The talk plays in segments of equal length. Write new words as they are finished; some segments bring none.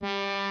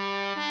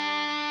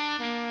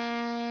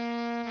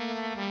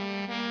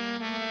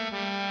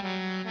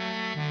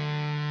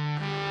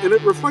And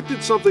it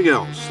reflected something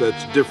else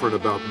that's different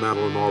about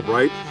Madeleine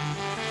Albright.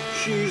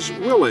 She's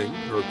willing,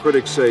 or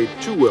critics say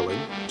too willing,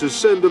 to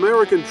send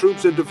American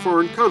troops into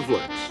foreign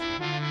conflicts.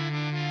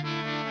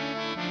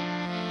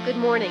 Good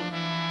morning.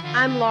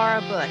 I'm Laura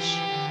Bush,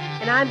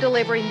 and I'm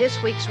delivering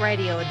this week's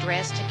radio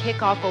address to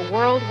kick off a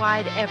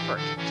worldwide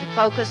effort to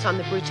focus on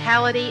the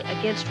brutality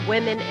against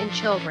women and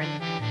children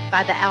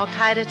by the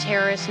Al-Qaeda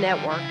terrorist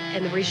network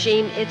and the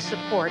regime it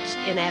supports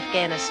in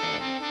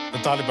Afghanistan. The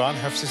Taliban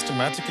have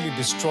systematically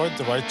destroyed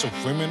the rights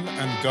of women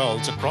and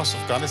girls across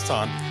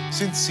Afghanistan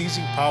since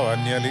seizing power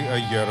nearly a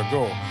year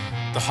ago.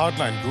 The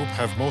hardline group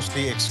have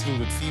mostly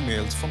excluded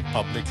females from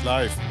public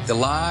life. The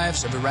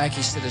lives of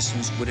Iraqi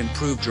citizens would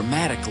improve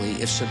dramatically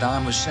if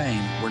Saddam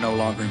Hussein were no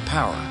longer in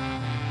power,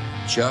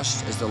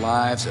 just as the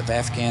lives of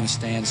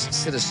Afghanistan's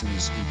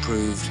citizens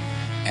improved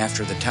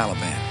after the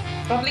Taliban.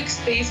 Public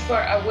space for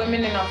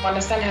women in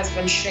Afghanistan has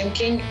been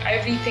shrinking.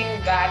 Everything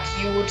that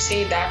you would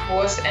say that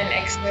was an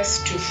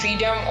access to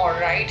freedom or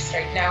rights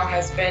right now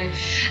has been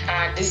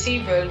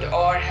disabled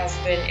or has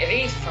been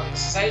erased from the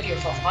society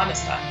of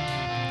Afghanistan.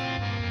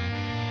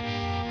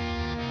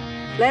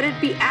 Let it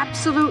be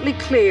absolutely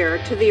clear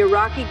to the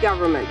Iraqi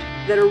government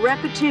that a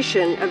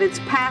repetition of its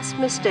past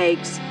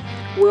mistakes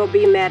will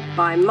be met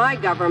by my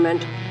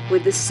government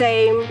with the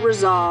same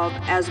resolve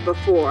as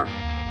before.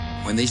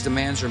 When these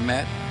demands are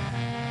met,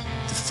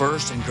 the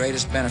first and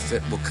greatest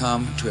benefit will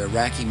come to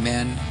Iraqi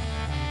men,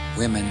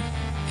 women,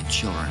 and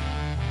children.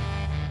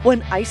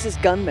 When ISIS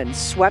gunmen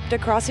swept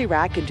across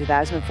Iraq in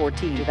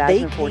 2014,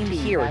 they came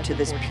here to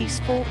this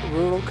peaceful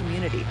rural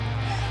community.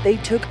 They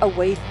took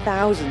away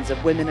thousands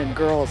of women and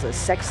girls as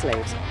sex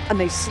slaves, and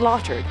they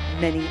slaughtered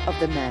many of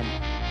the men.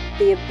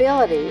 The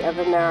ability of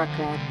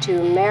America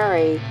to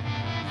marry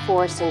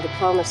force and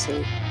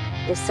diplomacy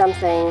is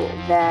something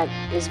that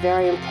is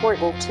very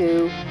important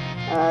to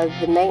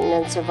the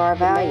maintenance of our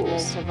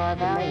values.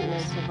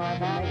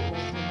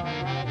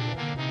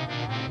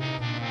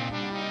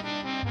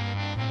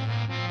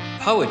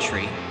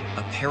 Poetry,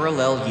 a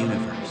parallel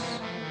universe.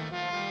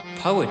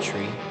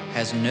 Poetry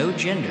has no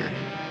gender,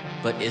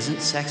 but isn't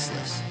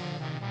sexless.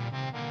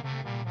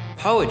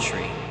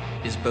 Poetry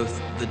is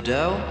both the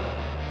dough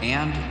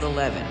and the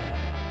leaven.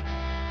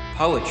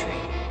 Poetry,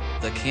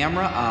 the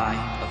camera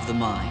eye of the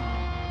mind,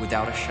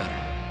 without a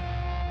shutter.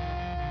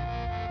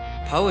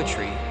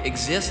 Poetry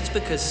exists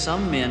because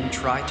some men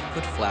try to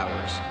put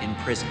flowers in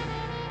prison.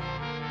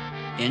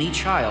 Any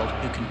child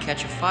who can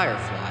catch a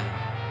firefly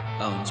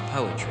owns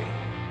poetry.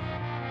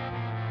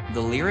 The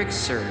lyric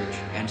surge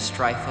and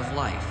strife of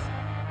life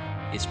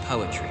is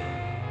poetry.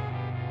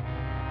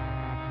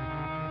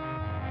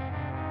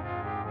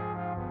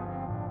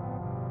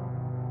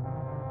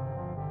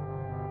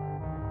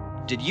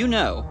 Did you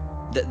know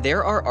that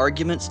there are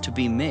arguments to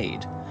be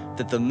made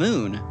that the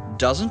moon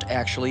doesn't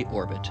actually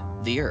orbit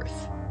the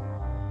Earth?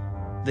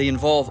 They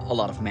involve a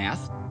lot of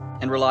math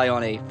and rely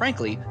on a,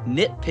 frankly,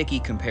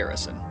 nitpicky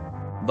comparison.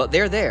 But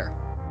they're there.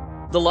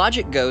 The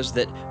logic goes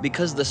that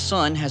because the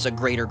sun has a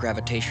greater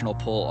gravitational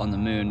pull on the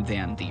moon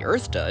than the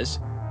Earth does,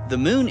 the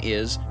moon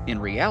is, in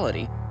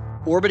reality,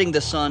 orbiting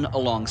the sun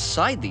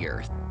alongside the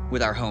Earth,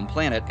 with our home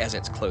planet as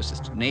its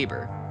closest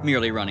neighbor,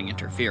 merely running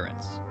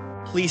interference.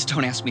 Please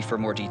don't ask me for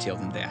more detail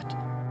than that.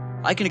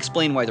 I can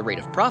explain why the rate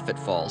of profit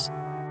falls,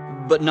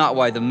 but not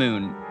why the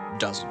moon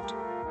doesn't.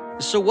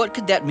 So what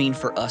could that mean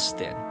for us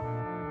then?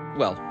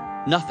 Well,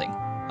 nothing,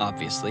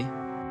 obviously,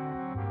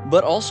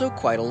 but also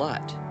quite a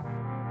lot.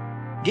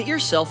 Get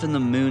yourself in the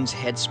moon's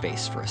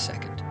headspace for a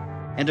second,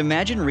 and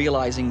imagine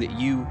realizing that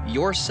you,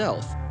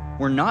 yourself,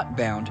 were not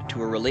bound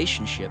to a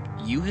relationship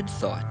you had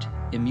thought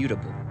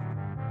immutable.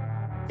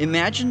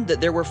 Imagine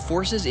that there were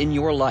forces in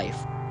your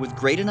life with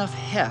great enough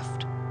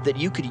heft that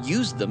you could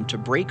use them to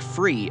break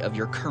free of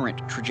your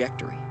current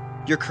trajectory,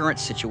 your current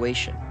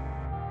situation.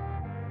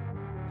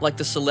 Like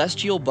the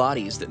celestial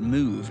bodies that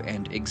move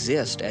and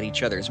exist at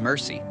each other's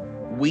mercy,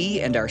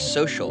 we and our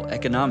social,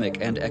 economic,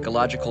 and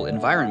ecological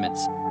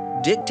environments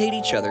dictate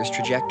each other's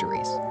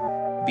trajectories,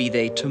 be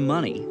they to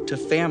money, to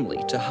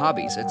family, to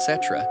hobbies,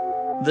 etc.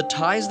 The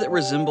ties that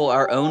resemble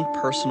our own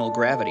personal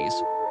gravities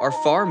are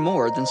far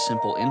more than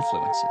simple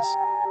influences.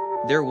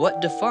 They're what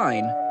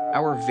define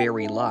our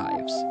very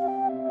lives.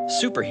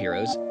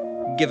 Superheroes,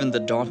 given the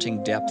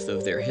daunting depth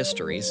of their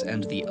histories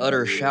and the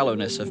utter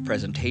shallowness of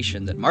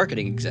presentation that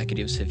marketing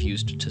executives have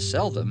used to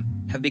sell them,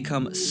 have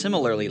become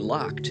similarly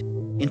locked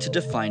into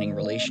defining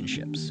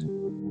relationships.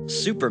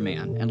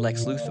 Superman and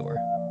Lex Luthor,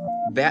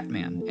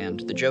 Batman and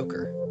the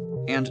Joker,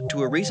 and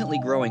to a recently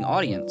growing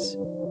audience,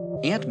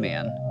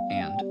 Ant-Man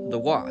and the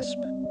Wasp.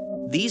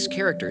 These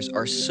characters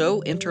are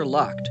so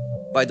interlocked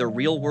by the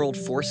real-world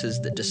forces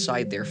that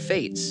decide their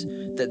fates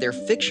that their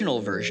fictional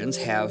versions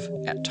have,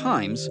 at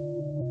times,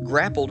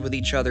 grappled with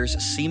each other's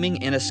seeming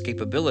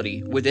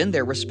inescapability within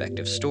their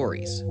respective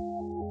stories.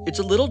 It's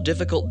a little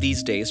difficult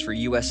these days for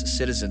US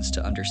citizens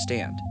to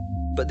understand,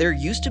 but there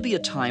used to be a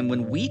time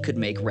when we could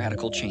make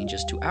radical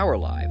changes to our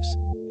lives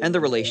and the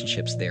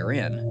relationships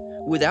therein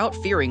without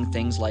fearing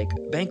things like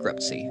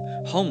bankruptcy,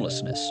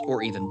 homelessness,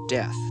 or even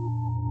death.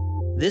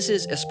 This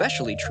is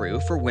especially true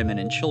for women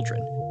and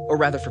children, or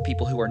rather for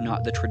people who are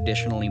not the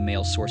traditionally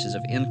male sources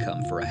of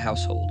income for a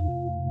household.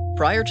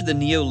 Prior to the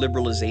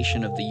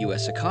neoliberalization of the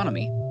U.S.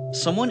 economy,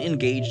 someone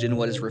engaged in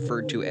what is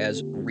referred to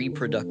as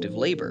reproductive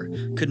labor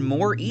could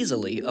more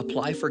easily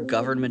apply for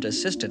government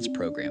assistance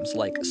programs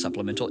like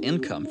supplemental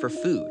income for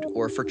food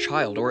or for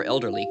child or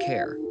elderly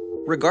care,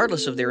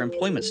 regardless of their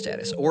employment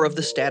status or of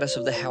the status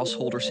of the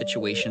household or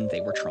situation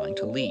they were trying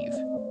to leave.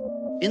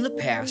 In the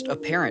past, a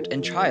parent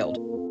and child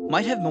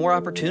might have more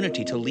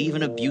opportunity to leave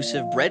an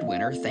abusive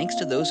breadwinner thanks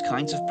to those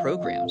kinds of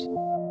programs.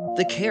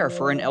 The care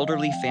for an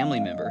elderly family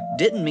member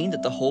didn't mean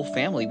that the whole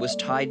family was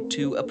tied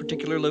to a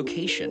particular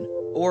location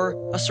or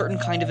a certain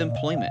kind of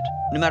employment,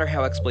 no matter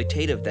how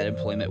exploitative that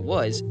employment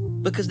was,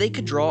 because they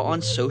could draw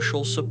on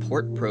social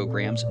support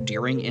programs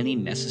during any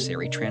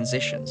necessary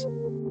transitions.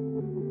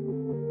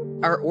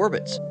 Our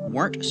orbits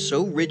weren't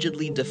so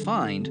rigidly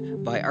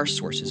defined by our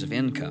sources of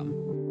income.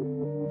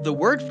 The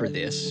word for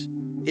this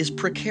is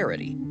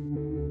precarity.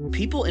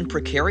 People in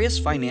precarious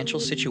financial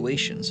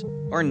situations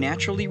are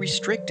naturally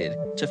restricted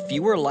to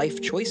fewer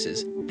life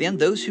choices than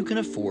those who can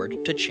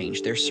afford to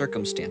change their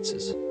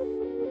circumstances.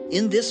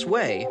 In this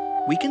way,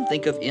 we can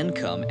think of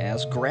income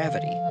as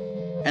gravity,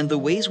 and the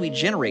ways we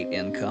generate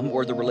income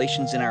or the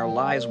relations in our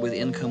lives with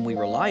income we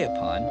rely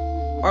upon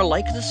are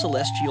like the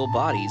celestial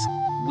bodies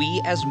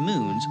we as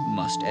moons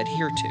must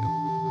adhere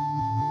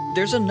to.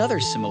 There's another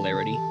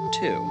similarity,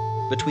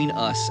 too, between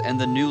us and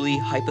the newly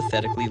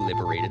hypothetically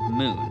liberated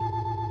moon.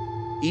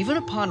 Even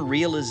upon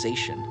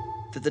realization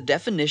that the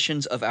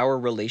definitions of our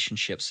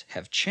relationships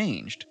have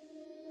changed,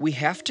 we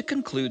have to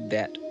conclude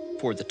that,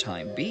 for the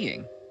time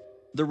being,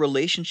 the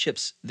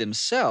relationships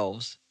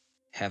themselves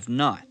have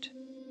not.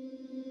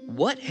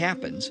 What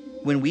happens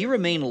when we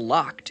remain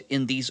locked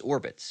in these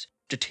orbits,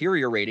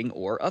 deteriorating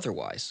or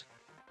otherwise?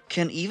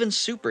 Can even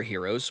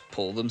superheroes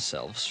pull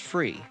themselves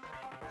free?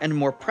 And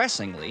more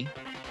pressingly,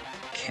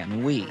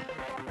 can we?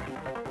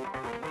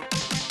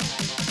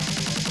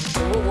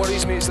 What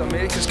worries me is that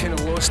America's kind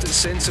of lost its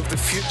sense of the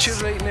future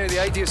right now. The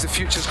idea is the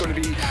future's going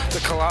to be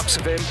the collapse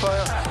of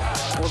empire,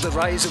 or the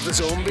rise of the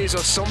zombies, or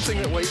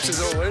something that wipes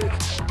us all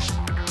out.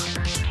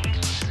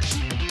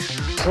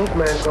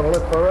 Superman's going to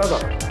live forever.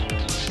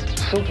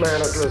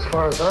 Superman, as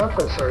far as I'm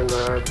concerned,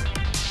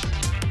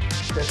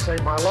 it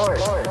saved my life.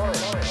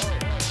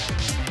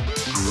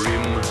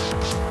 Grim,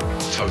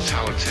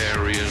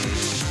 totalitarian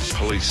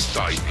police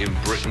state in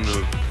Britain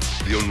of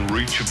the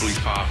unreachably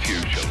far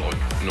future, like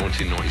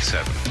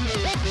 1997.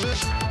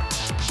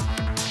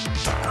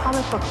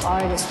 Comic book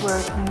artists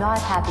were not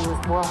happy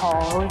with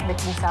Warhol or Nick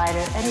Inside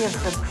or any of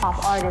the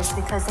pop artists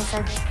because they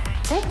said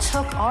they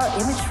took our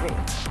imagery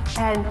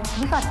and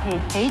we got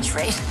paid page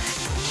rate.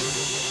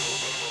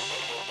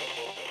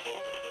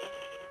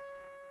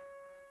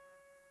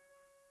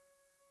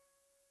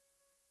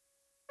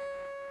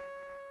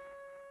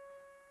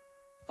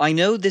 I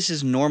know this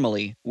is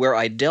normally where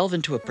I delve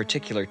into a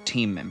particular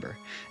team member,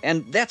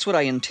 and that's what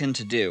I intend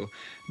to do,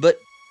 but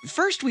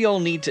first we all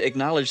need to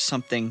acknowledge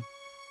something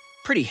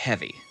pretty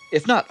heavy,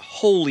 if not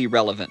wholly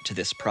relevant to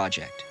this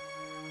project.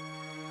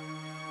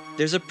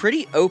 There's a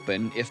pretty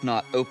open, if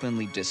not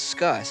openly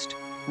discussed,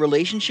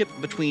 relationship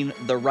between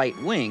the right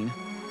wing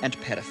and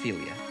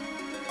pedophilia.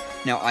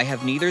 Now, I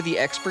have neither the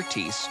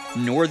expertise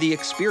nor the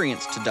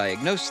experience to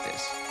diagnose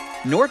this,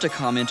 nor to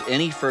comment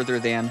any further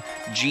than,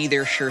 gee,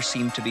 there sure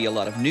seem to be a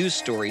lot of news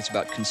stories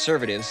about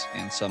conservatives,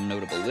 and some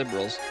notable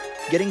liberals,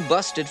 getting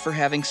busted for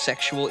having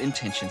sexual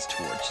intentions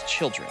towards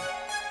children.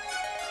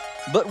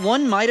 But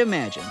one might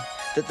imagine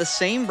that the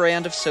same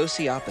brand of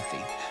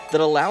sociopathy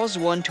that allows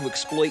one to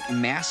exploit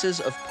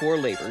masses of poor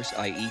labors,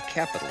 i.e.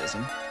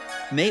 capitalism,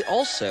 may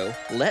also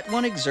let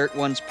one exert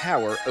one's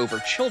power over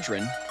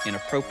children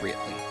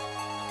inappropriately.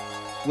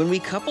 When we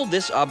couple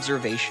this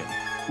observation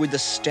with the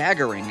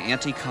staggering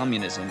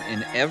anti-communism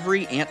in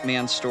every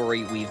Ant-Man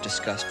story we've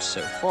discussed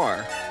so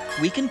far,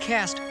 we can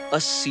cast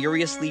a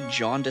seriously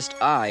jaundiced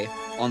eye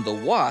on the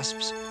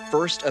Wasp's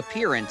first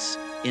appearance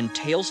in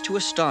Tales to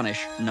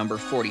Astonish number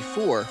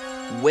 44,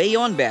 way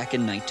on back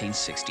in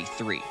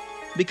 1963,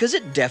 because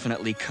it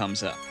definitely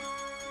comes up.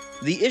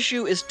 The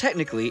issue is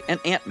technically an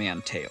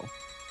Ant-Man tale.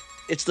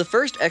 It's the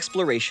first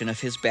exploration of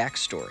his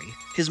backstory,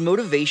 his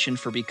motivation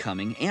for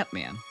becoming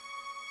Ant-Man.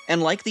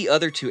 And like the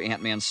other two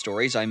Ant-Man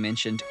stories I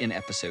mentioned in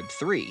episode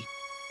 3,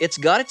 it's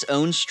got its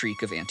own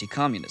streak of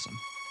anti-communism.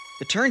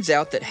 It turns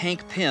out that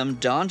Hank Pym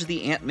donned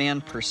the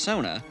Ant-Man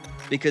persona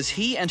because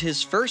he and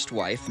his first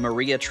wife,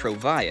 Maria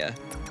Trovaya,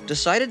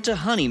 decided to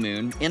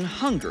honeymoon in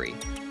Hungary,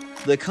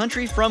 the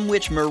country from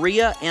which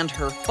Maria and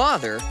her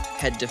father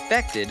had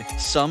defected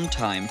some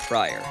time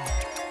prior.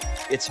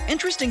 It's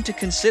interesting to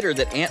consider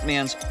that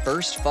Ant-Man's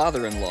first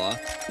father-in-law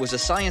was a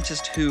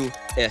scientist who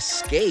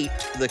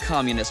escaped the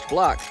communist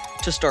bloc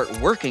to start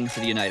working for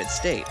the United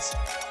States.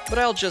 But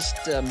I'll just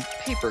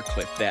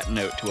paperclip that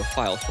note to a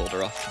file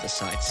folder off to the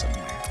side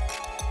somewhere.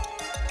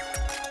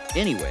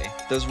 Anyway,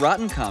 those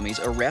rotten commies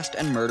arrest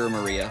and murder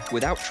Maria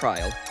without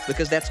trial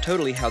because that's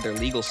totally how their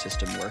legal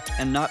system worked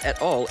and not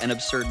at all an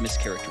absurd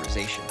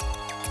mischaracterization.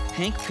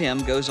 Hank Pym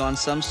goes on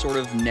some sort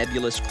of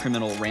nebulous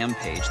criminal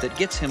rampage that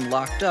gets him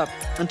locked up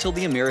until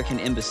the American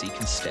embassy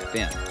can step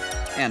in.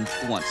 And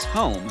once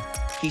home,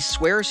 he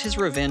swears his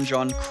revenge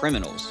on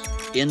criminals,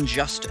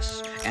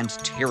 injustice, and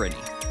tyranny.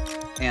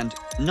 And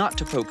not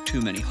to poke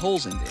too many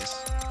holes in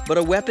this, but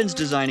a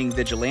weapons-designing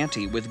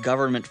vigilante with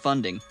government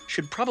funding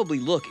should probably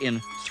look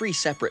in 3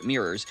 separate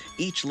mirrors,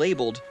 each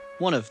labeled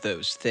one of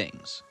those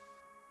things.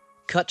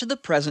 Cut to the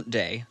present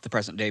day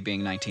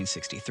being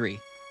 1963,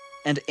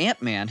 and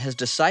Ant-Man has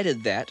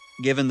decided that,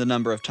 given the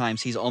number of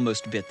times he's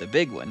almost bit the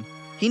big one,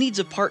 he needs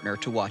a partner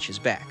to watch his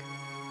back.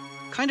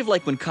 Kind of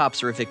like when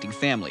cops are evicting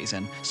families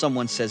and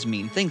someone says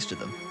mean things to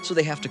them, so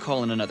they have to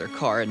call in another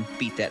car and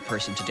beat that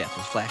person to death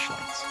with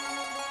flashlights.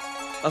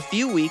 A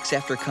few weeks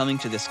after coming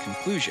to this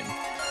conclusion,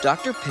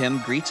 Dr. Pym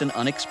greets an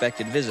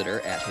unexpected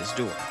visitor at his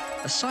door.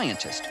 A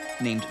scientist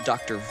named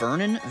Dr.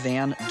 Vernon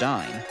Van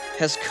Dyne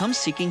has come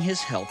seeking his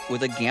help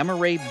with a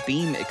gamma-ray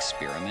beam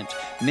experiment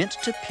meant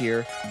to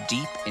peer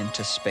deep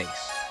into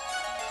space.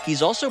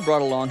 He's also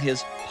brought along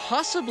his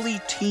possibly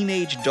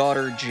teenage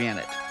daughter,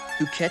 Janet,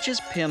 who catches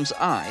Pym's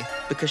eye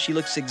because she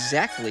looks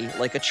exactly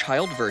like a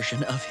child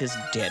version of his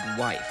dead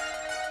wife.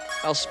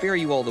 I'll spare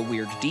you all the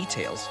weird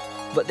details,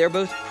 but they're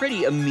both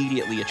pretty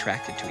immediately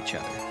attracted to each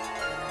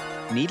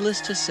other.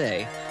 Needless to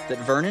say that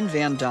Vernon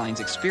Van Dyne's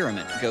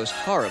experiment goes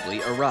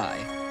horribly awry,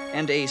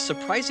 and a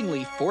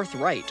surprisingly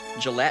forthright,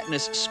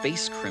 gelatinous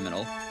space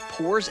criminal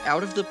pours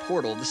out of the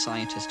portal the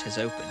scientist has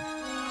opened.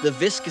 The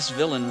viscous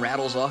villain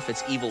rattles off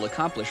its evil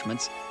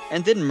accomplishments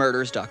and then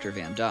murders Dr.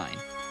 Van Dyne.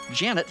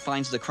 Janet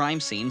finds the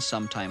crime scene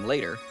sometime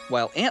later,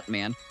 while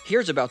Ant-Man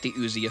hears about the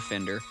oozy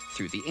offender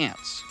through the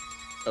ants,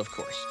 of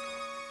course.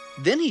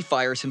 Then he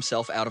fires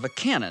himself out of a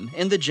cannon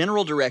in the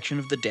general direction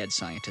of the dead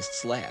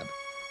scientist's lab.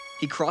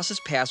 He crosses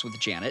paths with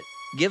Janet,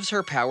 gives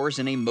her powers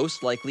in a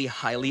most likely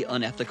highly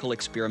unethical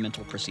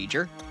experimental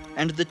procedure,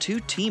 and the two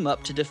team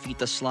up to defeat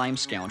the slime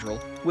scoundrel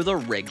with a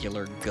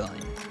regular gun.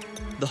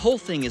 The whole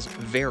thing is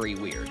very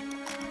weird,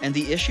 and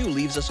the issue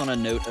leaves us on a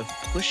note of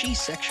pushy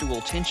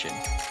sexual tension,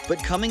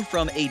 but coming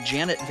from a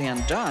Janet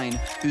Van Dyne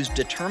who's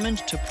determined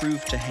to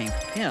prove to Hank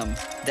Pym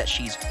that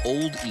she's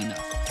old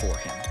enough for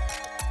him.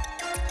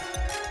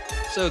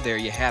 So there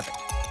you have it.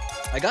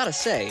 I gotta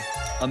say,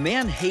 a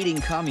man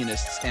hating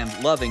communists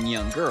and loving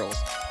young girls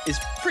is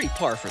pretty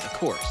par for the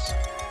course.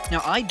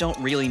 Now, I don't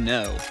really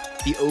know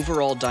the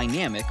overall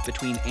dynamic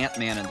between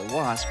Ant-Man and the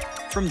Wasp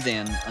from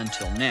then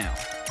until now.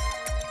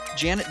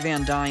 Janet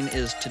Van Dyne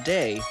is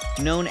today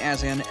known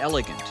as an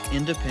elegant,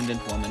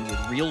 independent woman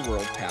with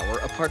real-world power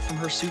apart from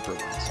her super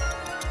ones.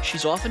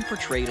 She's often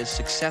portrayed as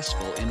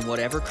successful in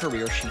whatever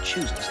career she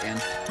chooses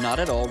and not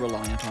at all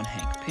reliant on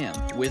Hank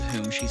Pym, with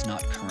whom she's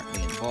not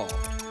currently involved.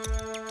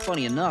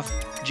 Funny enough,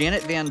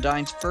 Janet Van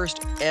Dyne's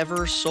first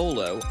ever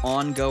solo,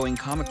 ongoing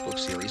comic book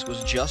series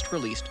was just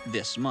released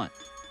this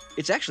month.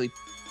 It's actually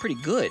pretty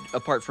good,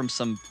 apart from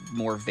some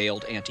more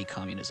veiled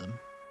anti-communism.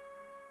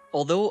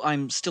 Although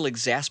I'm still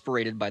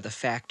exasperated by the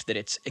fact that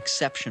it's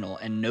exceptional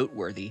and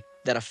noteworthy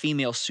that a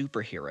female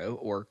superhero,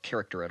 or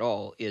character at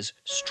all, is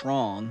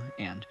strong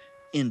and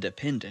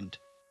independent,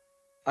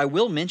 I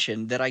will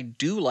mention that I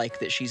do like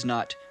that she's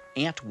not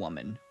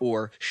Ant-Woman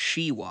or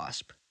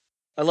She-Wasp.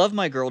 I love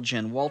my girl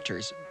Jen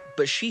Walters,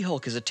 but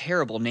She-Hulk is a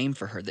terrible name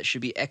for her that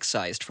should be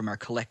excised from our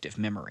collective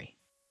memory.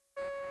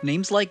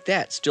 Names like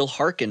that still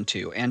hearken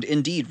to, and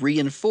indeed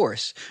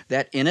reinforce,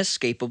 that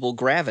inescapable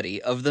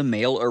gravity of the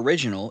male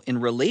original in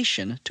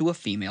relation to a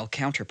female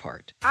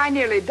counterpart. I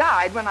nearly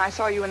died when I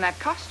saw you in that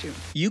costume.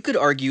 You could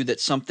argue that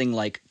something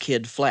like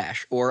Kid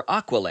Flash or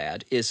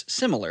Aqualad is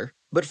similar,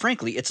 but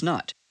frankly it's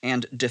not,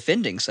 and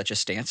defending such a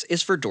stance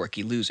is for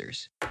dorky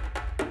losers.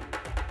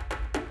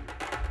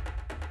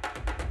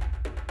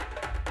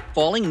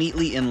 Falling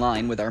neatly in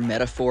line with our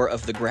metaphor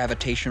of the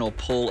gravitational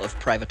pull of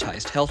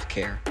privatized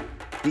healthcare,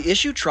 the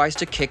issue tries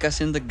to kick us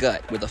in the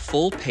gut with a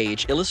full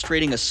page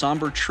illustrating a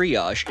somber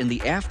triage in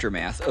the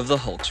aftermath of the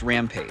Hulk's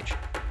rampage.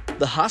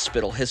 The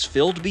hospital has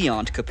filled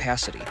beyond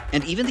capacity,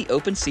 and even the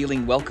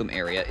open-ceiling welcome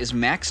area is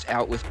maxed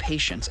out with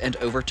patients and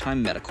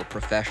overtime medical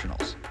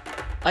professionals.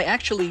 I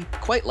actually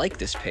quite like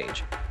this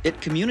page.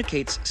 It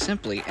communicates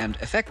simply and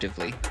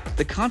effectively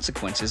the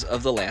consequences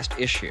of the last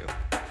issue,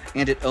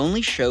 and it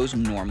only shows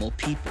normal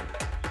people.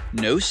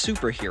 No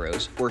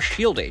superheroes or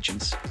shield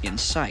agents in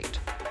sight.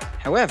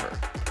 However,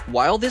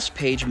 while this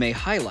page may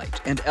highlight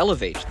and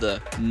elevate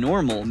the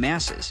normal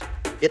masses,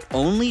 it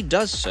only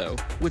does so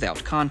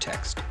without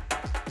context.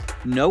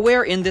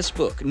 Nowhere in this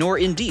book, nor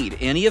indeed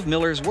any of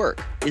Miller's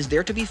work, is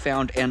there to be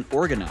found an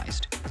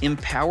organized,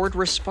 empowered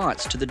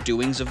response to the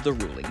doings of the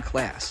ruling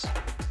class,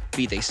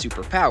 be they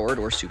superpowered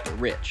or super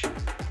rich.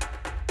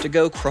 To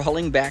go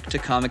crawling back to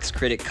comics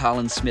critic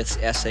Colin Smith's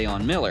essay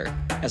on Miller,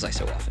 as I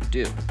so often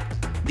do,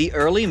 the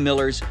early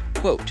Miller's,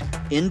 quote,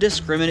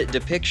 indiscriminate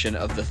depiction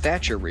of the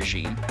Thatcher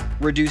regime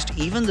reduced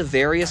even the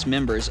various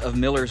members of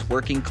Miller's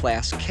working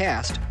class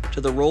cast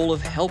to the role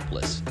of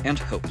helpless and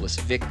hopeless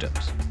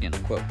victims,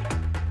 end quote.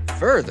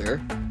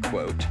 Further,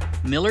 quote,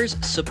 Miller's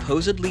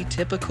supposedly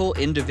typical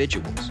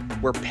individuals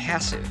were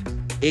passive,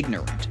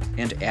 ignorant,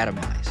 and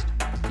atomized,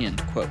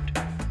 end quote.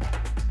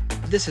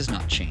 This has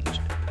not changed.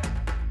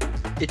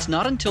 It's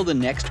not until the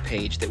next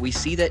page that we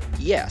see that,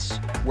 yes,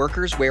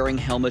 workers wearing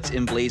helmets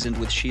emblazoned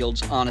with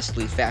S.H.I.E.L.'s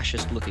honestly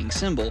fascist-looking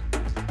symbol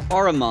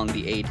are among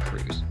the aid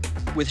crews,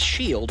 with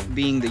S.H.I.E.L.D.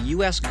 being the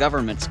U.S.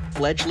 government's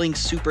fledgling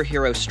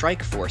superhero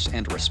strike force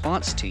and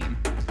response team.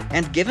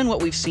 And given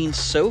what we've seen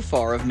so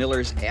far of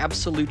Miller's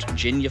absolute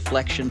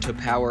genuflection to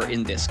power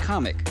in this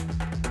comic,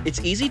 it's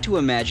easy to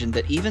imagine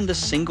that even the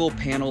single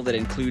panel that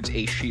includes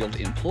a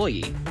S.H.I.E.L.D.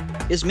 employee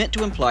is meant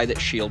to imply that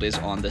S.H.I.E.L.D. is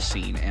on the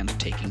scene and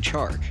taking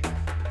charge.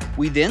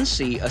 We then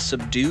see a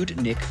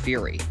subdued Nick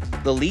Fury,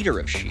 the leader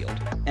of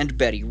S.H.I.E.L.D., and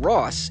Betty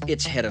Ross,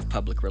 its head of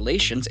public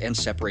relations and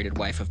separated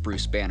wife of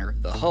Bruce Banner,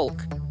 the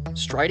Hulk,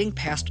 striding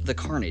past the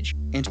carnage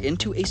and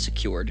into a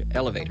secured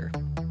elevator.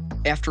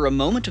 After a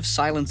moment of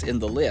silence in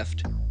the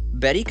lift,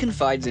 Betty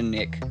confides in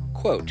Nick,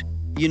 quote,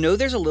 "You know,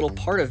 there's a little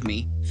part of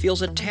me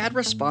feels a tad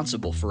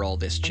responsible for all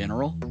this,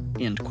 General,"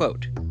 end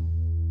quote.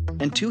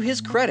 And to his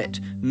credit,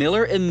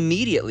 Miller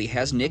immediately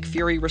has Nick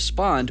Fury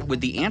respond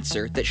with the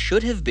answer that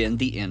should have been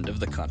the end of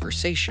the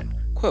conversation.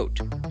 Quote,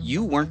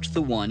 "You weren't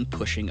the one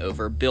pushing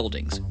over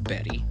buildings,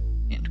 Betty,"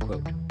 end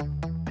quote.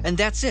 And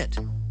that's it.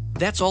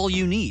 That's all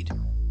you need.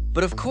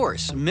 But of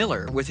course,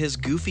 Miller, with his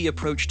goofy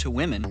approach to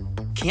women,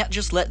 can't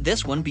just let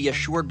this one be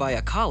assured by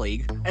a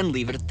colleague and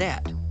leave it at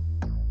that.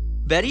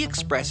 Betty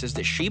expresses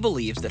that she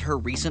believes that her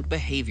recent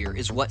behavior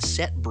is what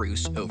set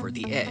Bruce over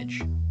the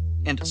edge.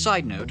 And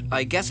side note,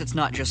 I guess it's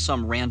not just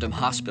some random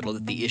hospital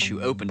that the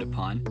issue opened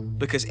upon,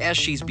 because as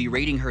she's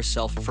berating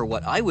herself for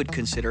what I would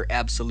consider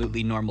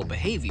absolutely normal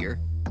behavior,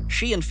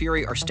 she and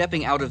Fury are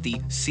stepping out of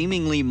the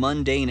seemingly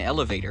mundane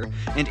elevator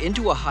and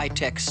into a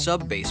high-tech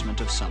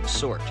sub-basement of some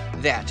sort.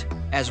 That,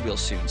 as we'll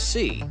soon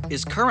see,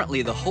 is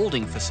currently the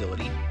holding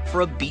facility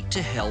for a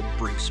beat-to-hell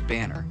Bruce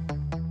Banner.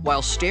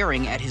 While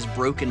staring at his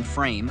broken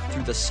frame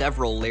through the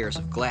several layers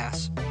of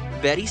glass,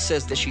 Betty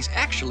says that she's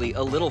actually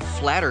a little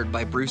flattered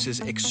by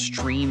Bruce's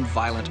extreme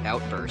violent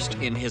outburst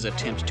in his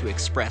attempt to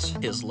express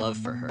his love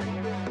for her.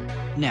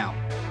 Now,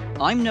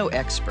 I'm no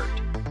expert,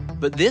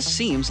 but this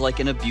seems like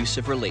an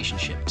abusive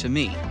relationship to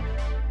me.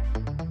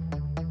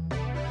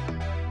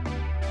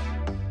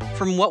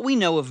 From what we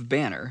know of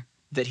Banner,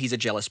 that he's a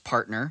jealous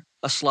partner,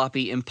 a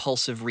sloppy,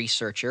 impulsive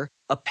researcher,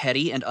 a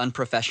petty and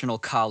unprofessional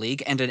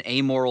colleague, and an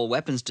amoral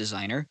weapons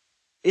designer,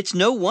 it's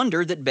no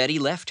wonder that Betty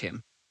left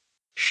him.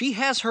 She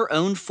has her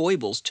own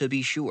foibles, to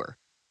be sure.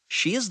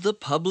 She is the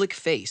public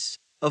face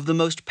of the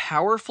most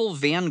powerful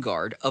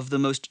vanguard of the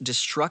most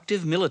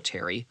destructive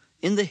military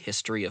in the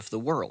history of the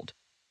world.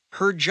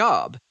 Her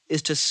job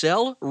is to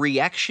sell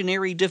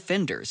reactionary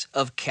defenders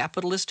of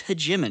capitalist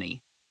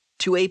hegemony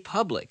to a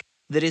public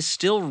that is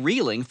still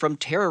reeling from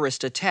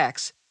terrorist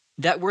attacks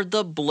that were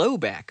the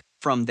blowback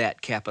from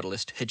that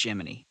capitalist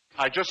hegemony.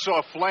 I just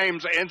saw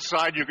flames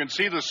inside. You can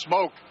see the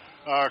smoke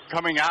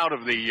coming out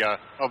of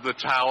the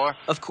tower.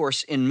 Of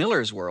course, in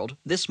Miller's world,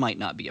 this might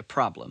not be a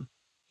problem.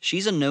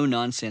 She's a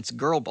no-nonsense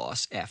girl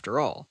boss, after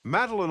all.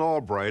 Madeleine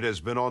Albright has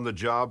been on the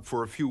job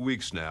for a few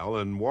weeks now,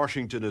 and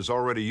Washington is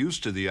already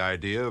used to the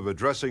idea of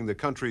addressing the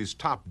country's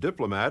top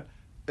diplomat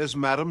as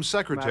Madam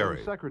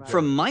Secretary.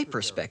 From my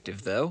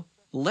perspective, though,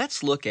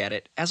 let's look at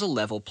it as a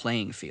level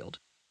playing field.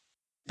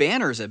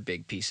 Banner's a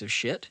big piece of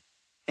shit,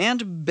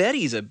 and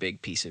Betty's a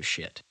big piece of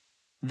shit.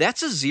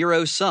 That's a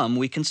zero sum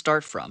we can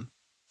start from.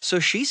 So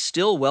she's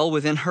still well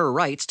within her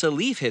rights to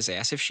leave his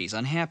ass if she's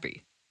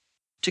unhappy.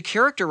 To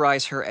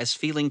characterize her as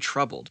feeling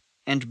troubled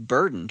and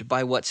burdened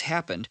by what's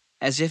happened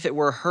as if it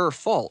were her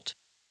fault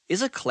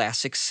is a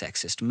classic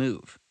sexist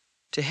move.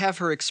 To have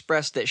her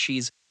express that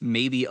she's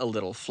maybe a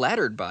little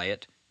flattered by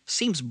it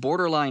seems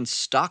borderline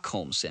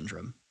Stockholm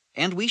Syndrome.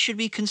 And we should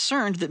be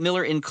concerned that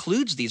Miller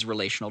includes these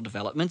relational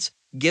developments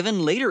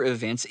given later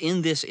events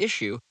in this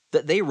issue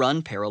that they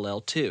run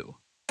parallel to.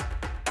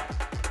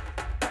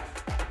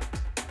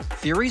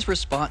 Fury's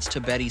response to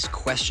Betty's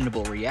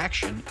questionable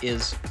reaction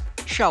is,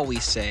 shall we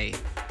say,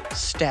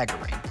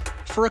 staggering,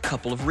 for a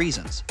couple of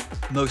reasons.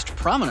 Most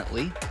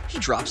prominently, he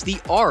drops the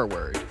R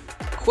word.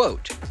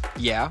 Quote,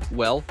 "Yeah,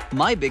 well,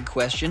 my big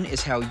question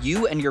is how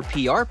you and your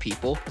PR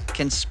people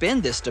can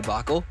spin this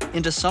debacle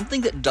into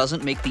something that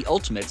doesn't make the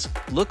Ultimates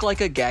look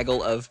like a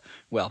gaggle of,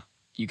 well,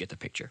 you get the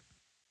picture."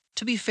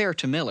 To be fair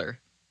to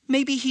Miller,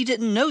 maybe he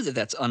didn't know that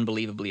that's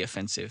unbelievably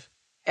offensive.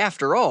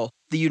 After all,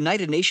 the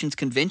United Nations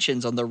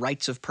Conventions on the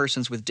Rights of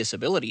Persons with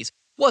Disabilities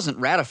wasn't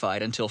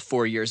ratified until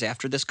 4 years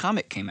after this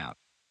comic came out.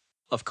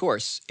 Of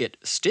course, it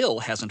still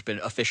hasn't been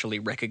officially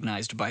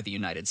recognized by the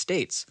United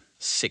States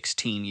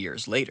 16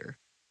 years later.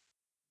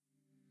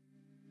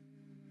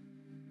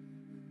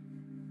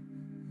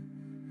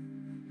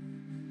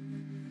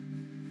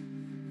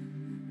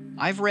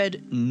 I've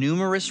read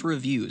numerous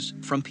reviews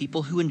from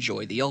people who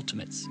enjoy the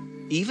Ultimates,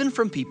 even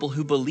from people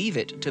who believe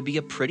it to be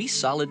a pretty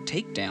solid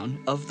takedown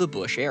of the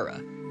Bush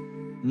era.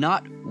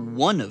 Not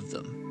one of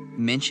them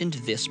mentioned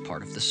this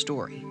part of the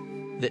story,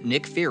 that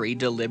Nick Fury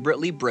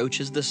deliberately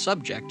broaches the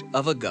subject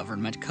of a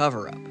government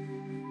cover-up.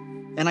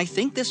 And I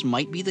think this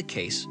might be the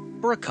case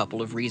for a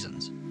couple of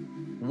reasons.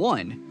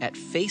 One, at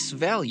face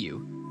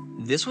value,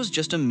 this was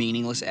just a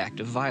meaningless act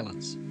of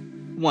violence.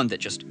 One that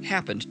just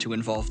happened to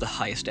involve the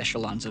highest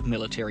echelons of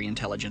military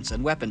intelligence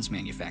and weapons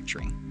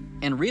manufacturing.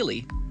 And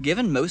really,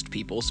 given most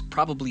people's,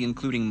 probably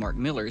including Mark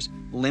Miller's,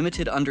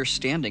 limited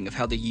understanding of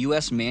how the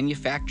US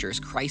manufactures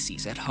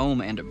crises at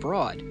home and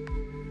abroad,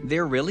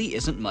 there really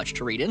isn't much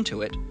to read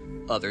into it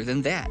other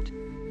than that.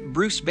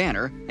 Bruce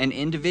Banner, an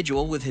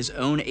individual with his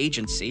own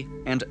agency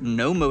and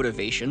no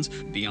motivations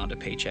beyond a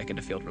paycheck and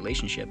a failed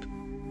relationship,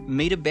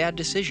 made a bad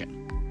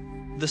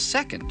decision. The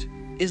second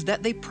is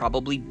that they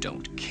probably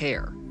don't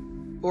care.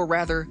 Or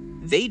rather,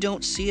 they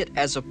don't see it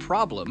as a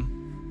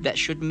problem that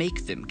should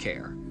make them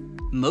care.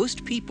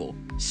 Most people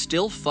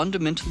still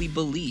fundamentally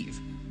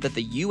believe that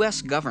the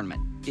US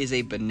government is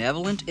a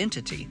benevolent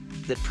entity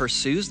that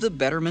pursues the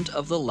betterment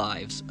of the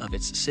lives of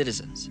its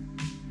citizens.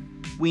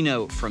 We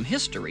know from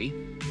history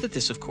that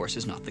this, of course,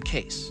 is not the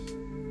case.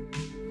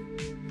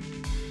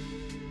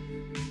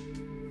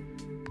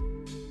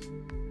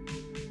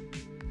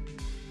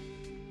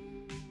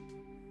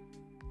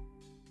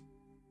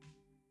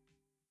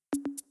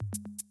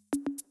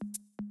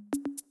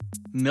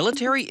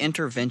 Military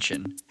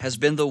intervention has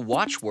been the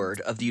watchword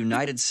of the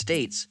United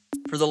States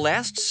for the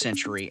last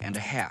century and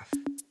a half.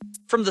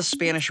 From the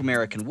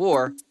Spanish-American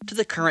War to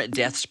the current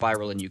death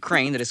spiral in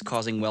Ukraine that is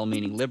causing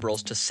well-meaning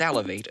liberals to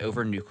salivate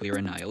over nuclear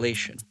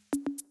annihilation.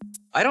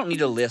 I don't need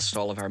to list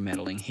all of our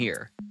meddling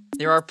here.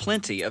 There are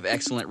plenty of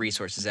excellent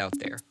resources out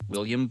there.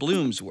 William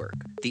Bloom's work,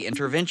 the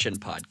Intervention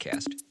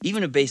Podcast,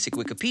 even a basic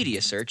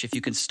Wikipedia search if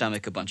you can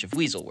stomach a bunch of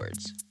weasel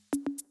words.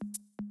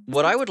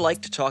 What I would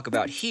like to talk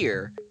about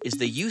here is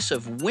the use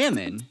of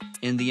women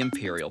in the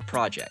Imperial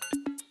Project.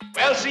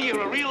 Well, see, you're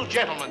a real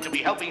gentleman to be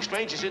helping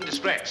strangers in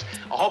distress.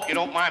 I hope you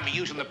don't mind me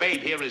using the babe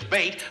here as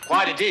bait.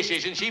 Quite a dish,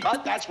 isn't she?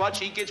 But that's what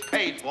she gets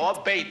paid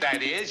for. Bait,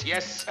 that is.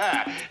 Yes,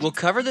 sir. We'll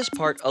cover this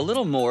part a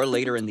little more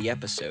later in the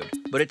episode,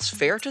 but it's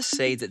fair to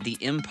say that the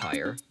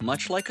Empire,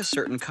 much like a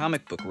certain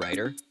comic book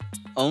writer,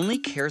 only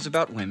cares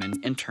about women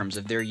in terms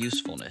of their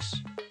usefulness.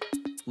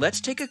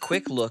 Let's take a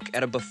quick look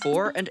at a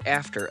before and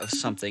after of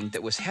something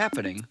that was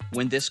happening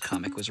when this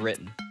comic was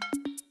written.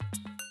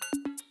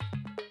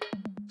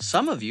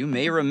 Some of you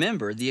may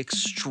remember the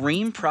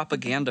extreme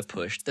propaganda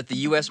push that the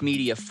US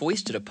media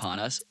foisted upon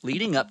us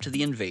leading up to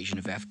the invasion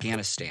of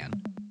Afghanistan.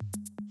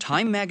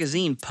 Time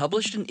magazine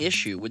published an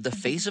issue with the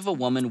face of a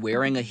woman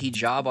wearing a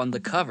hijab on the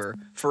cover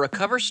for a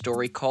cover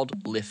story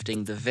called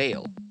Lifting the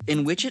Veil,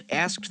 in which it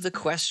asked the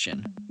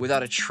question,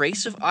 without a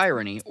trace of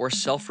irony or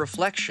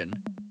self-reflection,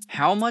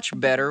 how much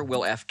better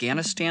will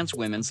Afghanistan's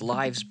women's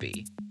lives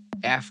be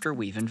after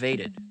we've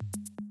invaded?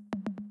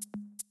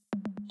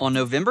 On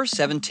November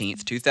 17,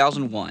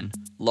 2001,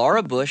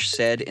 Laura Bush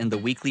said in the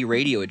weekly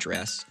radio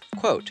address,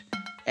 quote,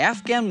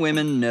 "Afghan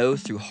women know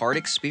through hard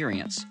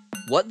experience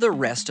what the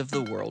rest of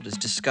the world is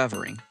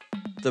discovering.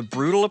 The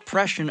brutal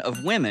oppression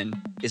of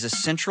women is a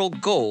central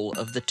goal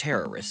of the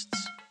terrorists."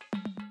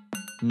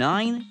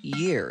 9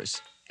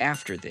 years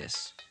after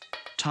this,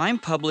 Time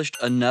published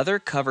another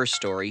cover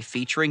story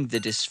featuring the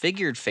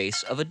disfigured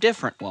face of a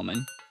different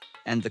woman,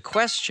 and the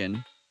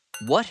question,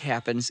 what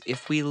happens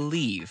if we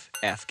leave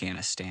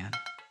Afghanistan?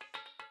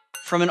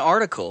 From an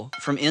article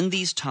from In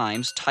These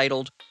Times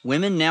titled,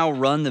 "Women Now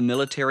Run the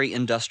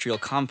Military-Industrial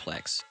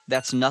Complex,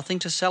 That's Nothing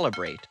to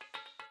Celebrate,"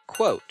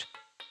 quote,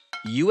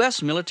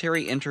 U.S.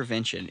 military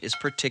intervention is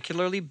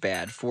particularly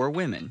bad for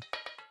women.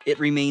 It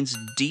remains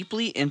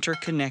deeply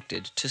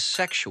interconnected to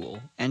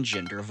sexual and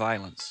gender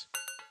violence.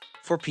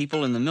 For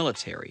people in the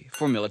military,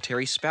 for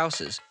military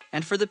spouses,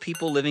 and for the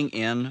people living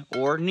in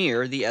or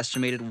near the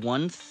estimated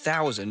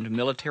 1,000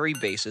 military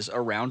bases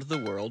around the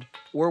world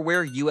or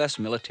where U.S.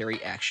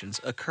 military actions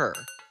occur.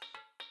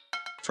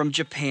 From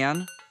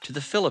Japan to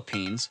the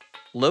Philippines,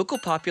 local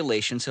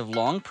populations have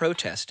long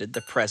protested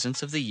the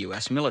presence of the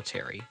U.S.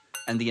 military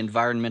and the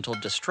environmental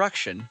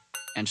destruction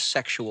and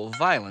sexual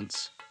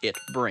violence it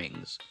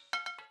brings.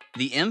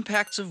 The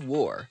impacts of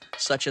war,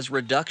 such as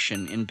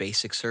reduction in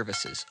basic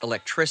services,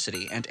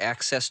 electricity and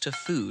access to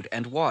food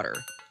and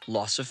water,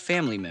 loss of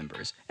family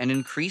members, and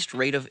increased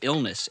rate of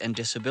illness and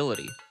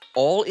disability,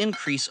 all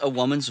increase a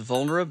woman's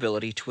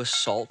vulnerability to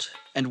assault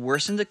and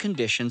worsen the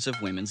conditions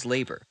of women's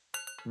labor.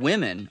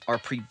 Women are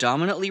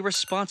predominantly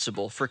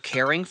responsible for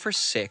caring for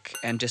sick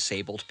and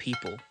disabled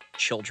people,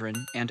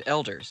 children, and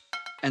elders,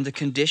 and the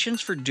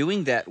conditions for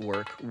doing that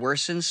work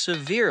worsen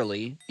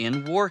severely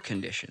in war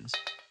conditions.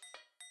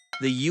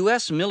 The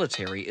U.S.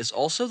 military is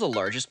also the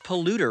largest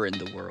polluter in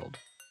the world.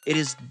 It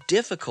is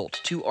difficult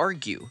to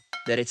argue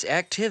that its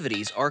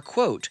activities are,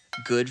 quote,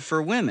 good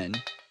for women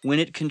when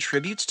it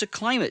contributes to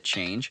climate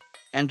change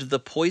and the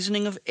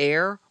poisoning of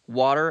air,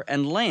 water,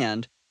 and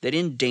land that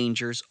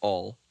endangers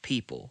all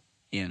people,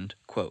 end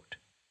quote.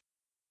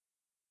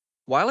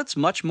 While it's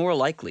much more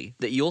likely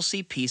that you'll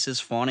see pieces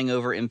fawning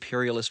over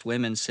imperialist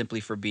women simply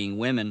for being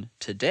women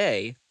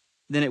today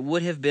than it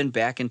would have been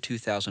back in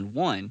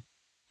 2001,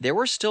 there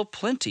were still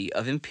plenty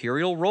of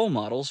imperial role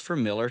models for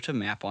Miller to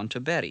map onto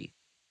Betty.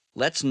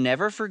 Let's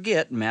never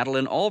forget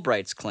Madeleine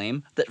Albright's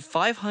claim that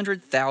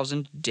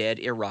 500,000 dead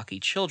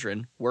Iraqi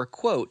children were,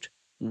 quote,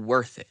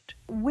 worth it.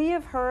 We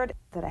have heard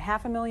that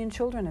 500,000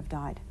 children have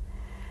died.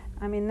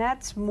 I mean,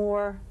 that's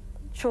more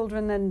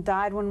children than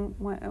died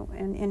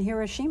in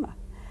Hiroshima.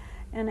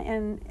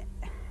 And,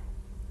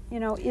 you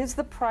know, is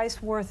the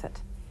price worth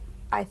it?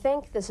 I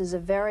think this is a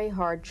very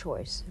hard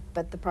choice,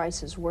 but the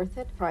price is worth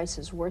it, price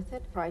is worth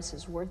it, price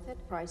is worth it,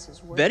 price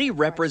is worth it. Betty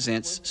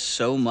represents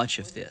so much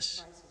of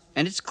this,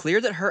 and it's clear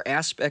that her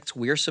aspects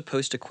we're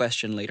supposed to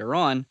question later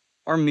on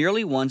are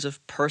merely ones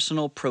of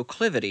personal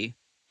proclivity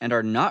and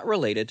are not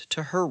related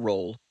to her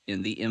role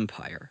in the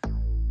empire.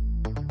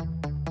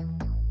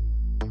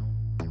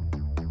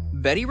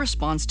 Betty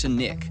responds to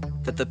Nick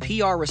that the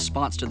PR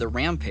response to the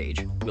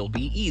rampage will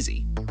be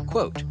easy.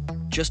 Quote,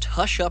 just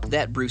hush up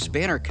that Bruce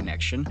Banner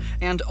connection,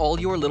 and all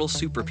your little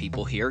super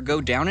people here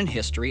go down in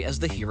history as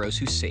the heroes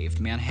who saved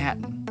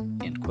Manhattan.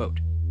 End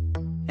quote.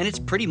 And it's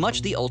pretty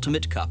much the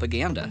ultimate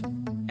propaganda,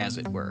 as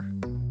it were.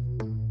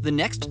 The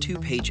next 2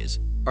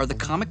 pages are the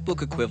comic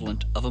book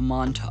equivalent of a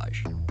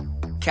montage.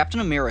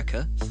 Captain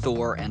America,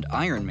 Thor, and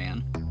Iron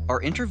Man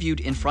are interviewed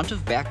in front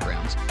of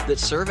backgrounds that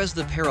serve as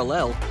the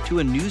parallel to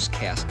a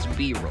newscast's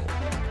B-roll.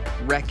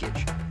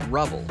 Wreckage,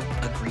 rubble,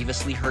 a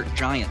grievously hurt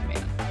giant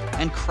man,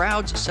 and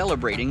crowds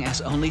celebrating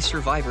as only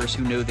survivors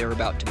who know they're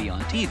about to be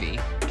on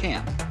TV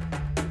can.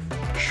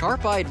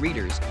 Sharp-eyed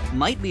readers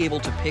might be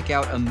able to pick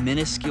out a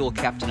minuscule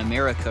Captain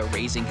America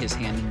raising his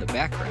hand in the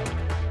background,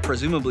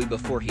 presumably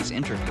before he's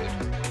interviewed,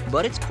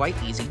 but it's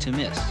quite easy to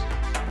miss.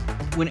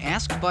 When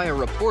asked by a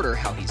reporter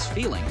how he's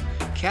feeling,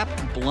 Cap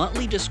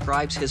bluntly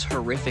describes his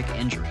horrific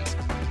injuries,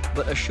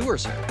 but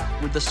assures her,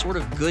 with the sort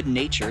of good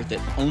nature that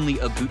only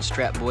a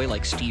bootstrap boy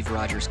like Steve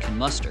Rogers can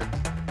muster,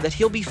 that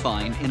he'll be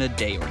fine in a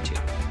day or 2.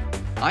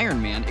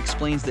 Iron Man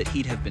explains that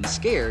he'd have been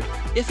scared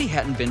if he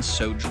hadn't been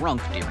so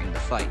drunk during the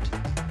fight.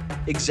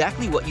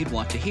 Exactly what you'd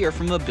want to hear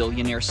from a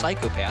billionaire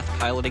psychopath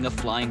piloting a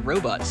flying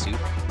robot suit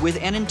with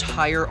an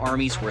entire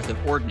army's worth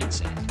of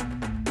ordnance in it.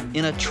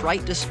 In a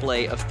trite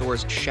display of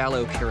Thor's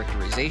shallow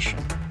characterization,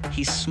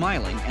 he's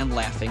smiling and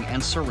laughing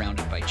and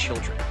surrounded by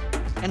children.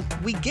 And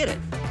we get it.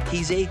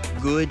 He's a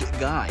good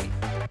guy.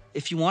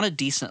 If you want a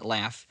decent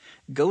laugh,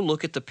 go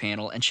look at the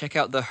panel and check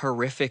out the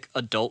horrific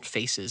adult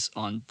faces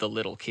on the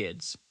little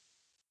kids.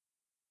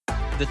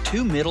 The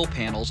 2 middle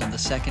panels on the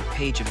second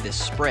page of this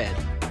spread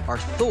are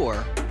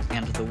Thor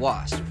and the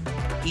Wasp,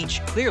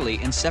 each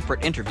clearly in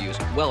separate interviews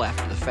well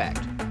after the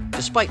fact,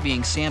 despite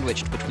being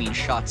sandwiched between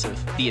shots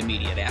of the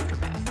immediate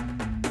aftermath.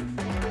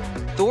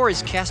 Thor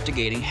is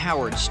castigating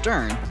Howard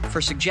Stern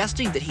for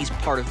suggesting that he's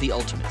part of the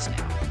Ultimates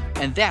now,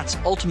 and that's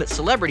Ultimate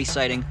Celebrity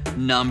Sighting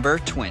number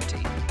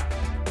 20.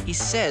 He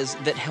says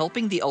that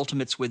helping the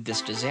Ultimates with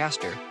this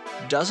disaster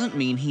doesn't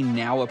mean he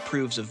now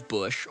approves of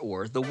Bush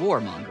or the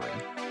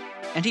warmongering.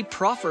 And he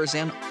proffers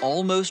an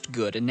almost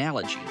good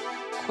analogy.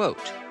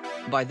 Quote,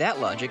 by that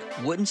logic,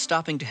 wouldn't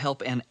stopping to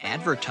help an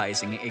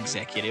advertising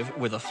executive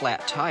with a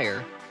flat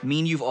tire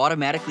mean you've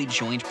automatically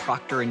joined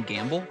Procter &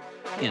 Gamble?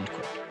 End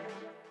quote.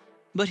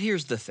 But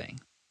here's the thing.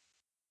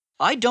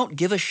 I don't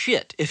give a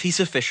shit if he's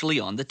officially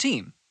on the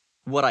team.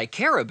 What I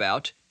care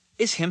about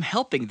is him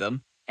helping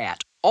them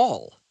at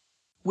all.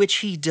 Which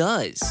he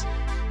does.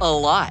 A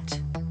lot.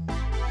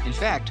 In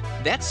fact,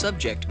 that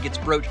subject gets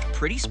broached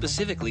pretty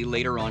specifically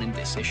later on in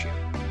this issue.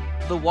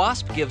 The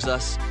Wasp gives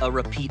us a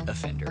repeat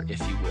offender, if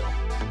you will,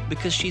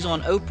 because she's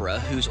on Oprah,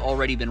 who's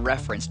already been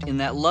referenced in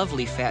that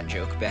lovely fat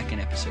joke back in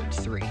episode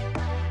 3.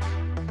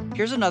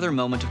 Here's another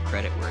moment of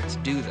credit where it's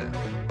due, though.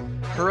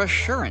 Her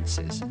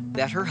assurances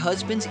that her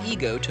husband's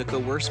ego took a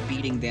worse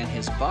beating than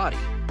his body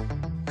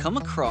come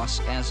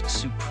across as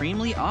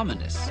supremely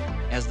ominous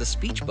as the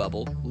speech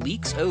bubble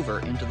leaks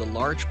over into the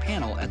large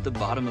panel at the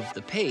bottom of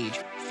the page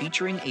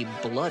featuring a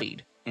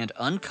bloodied and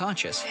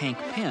unconscious Hank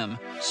Pym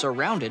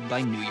surrounded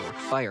by New York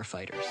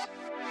firefighters.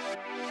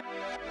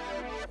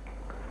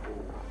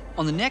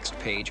 On the next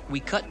page, we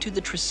cut to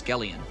the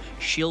Triskelion,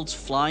 S.H.I.E.L.D.'s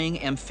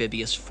flying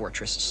amphibious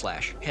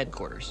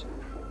fortress/headquarters.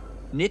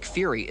 Nick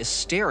Fury is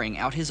staring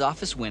out his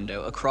office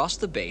window across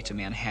the bay to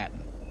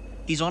Manhattan.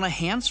 He's on a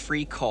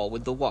hands-free call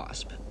with the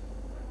Wasp.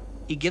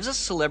 He gives us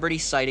celebrity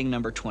sighting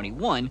number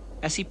 21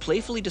 as he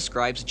playfully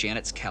describes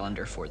Janet's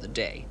calendar for the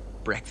day.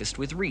 Breakfast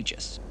with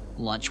Regis,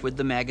 lunch with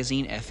the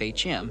magazine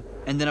FHM,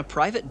 and then a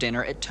private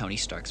dinner at Tony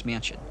Stark's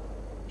mansion.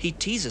 He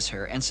teases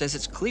her and says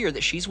it's clear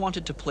that she's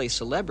wanted to play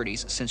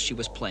celebrities since she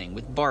was playing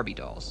with Barbie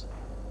dolls.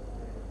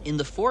 In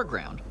the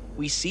foreground,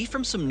 we see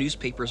from some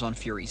newspapers on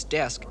Fury's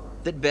desk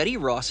that Betty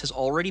Ross has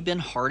already been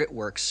hard at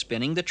work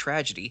spinning the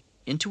tragedy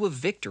into a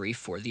victory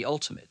for the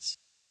Ultimates.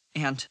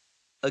 And,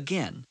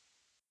 again,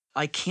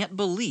 I can't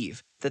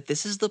believe that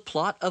this is the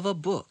plot of a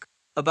book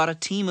about a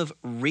team of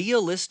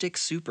realistic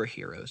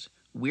superheroes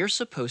we're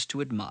supposed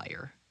to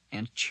admire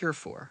and cheer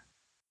for.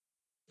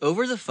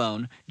 Over the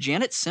phone,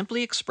 Janet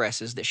simply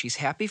expresses that she's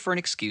happy for an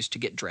excuse to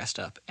get dressed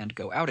up and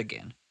go out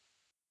again.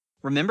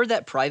 Remember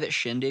that private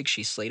shindig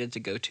she's slated to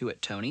go to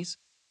at Tony's?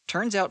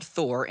 Turns out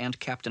Thor and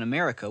Captain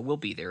America will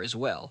be there as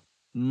well,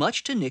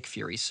 much to Nick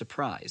Fury's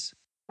surprise.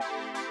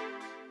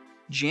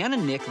 Jan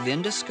and Nick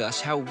then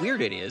discuss how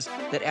weird it is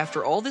that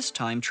after all this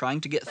time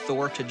trying to get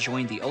Thor to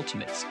join the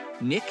Ultimates,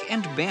 Nick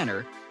and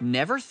Banner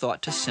never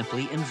thought to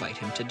simply invite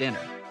him to dinner.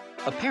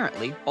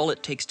 Apparently, all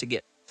it takes to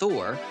get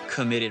Thor,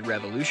 committed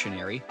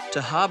revolutionary,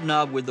 to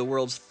hobnob with the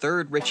world's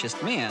third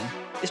richest man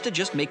is to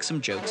just make some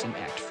jokes and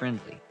act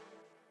friendly.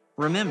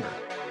 Remember,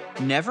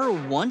 never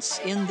once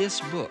in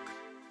this book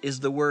is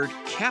the word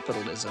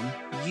capitalism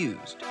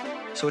used,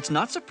 so it's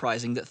not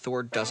surprising that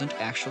Thor doesn't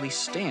actually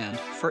stand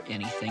for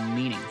anything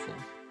meaningful.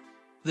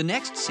 The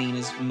next scene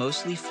is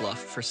mostly fluff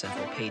for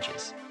several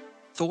pages.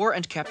 Thor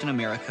and Captain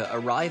America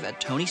arrive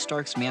at Tony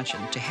Stark's mansion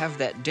to have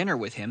that dinner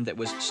with him that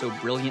was so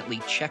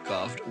brilliantly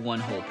Chekhoved one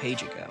whole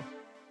page ago.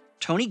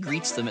 Tony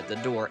greets them at the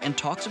door and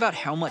talks about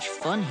how much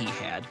fun he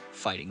had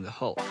fighting the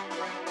Hulk.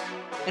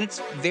 And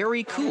it's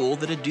very cool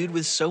that a dude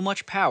with so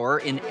much power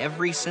in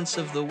every sense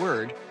of the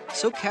word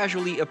so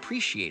casually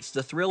appreciates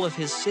the thrill of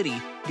his city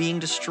being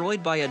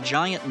destroyed by a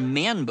giant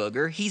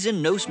man-booger he's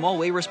in no small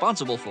way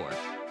responsible for.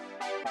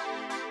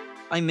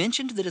 I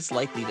mentioned that it's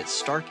likely that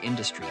Stark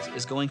Industries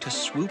is going to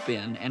swoop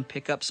in and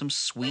pick up some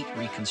sweet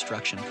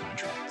reconstruction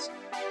contracts.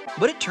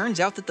 But it turns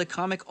out that the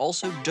comic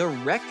also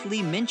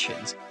directly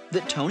mentions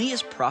that Tony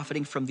is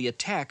profiting from the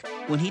attack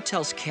when he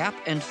tells Cap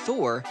and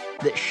Thor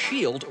that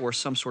S.H.I.E.L.D., or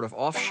some sort of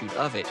offshoot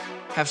of it,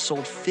 have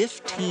sold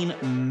 15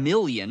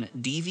 million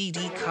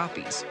DVD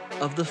copies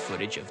of the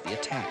footage of the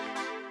attack.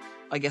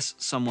 I guess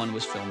someone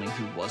was filming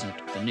who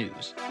wasn't the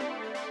news.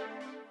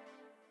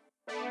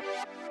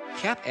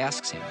 Cap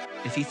asks him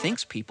if he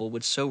thinks people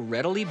would so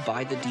readily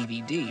buy the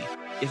DVD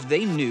if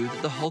they knew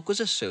that the Hulk was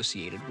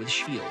associated with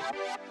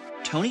S.H.I.E.L.D.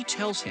 Tony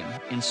tells him,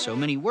 in so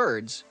many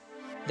words,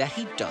 that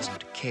he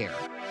doesn't care.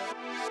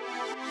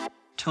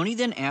 Tony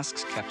then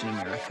asks Captain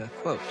America,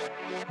 quote,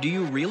 "Do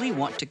you really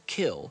want to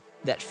kill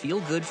that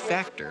feel-good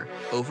factor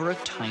over a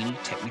tiny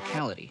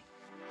technicality?"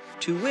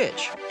 To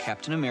which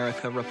Captain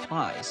America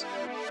replies,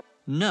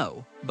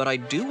 "No, but I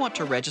do want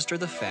to register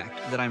the fact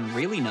that I'm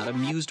really not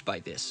amused by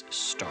this,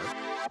 Stark."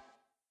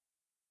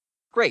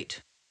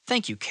 Great.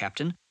 Thank you,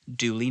 Captain.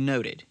 Duly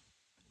noted.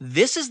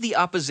 This is the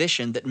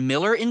opposition that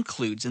Miller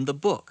includes in the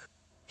book.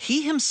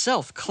 He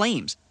himself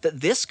claims that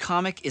this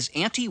comic is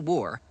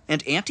anti-war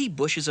and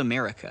anti-Bush's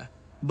America.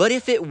 But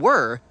if it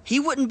were,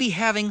 he wouldn't be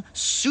having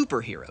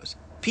superheroes,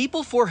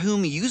 people for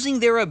whom using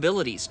their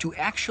abilities to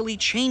actually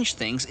change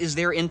things is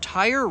their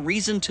entire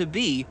reason to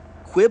be,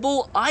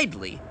 quibble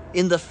idly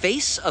in the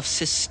face of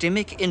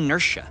systemic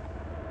inertia.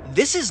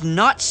 This is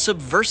not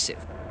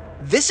subversive.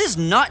 This is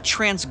not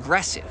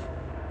transgressive.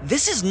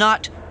 This is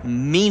not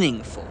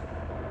meaningful.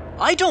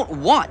 I don't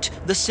want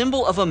the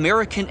symbol of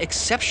American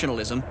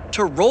exceptionalism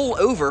to roll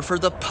over for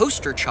the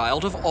poster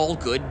child of all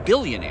good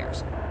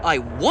billionaires. I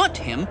want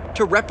him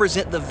to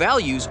represent the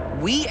values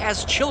we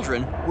as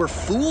children were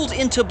fooled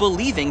into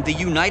believing the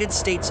United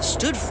States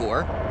stood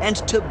for, and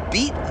to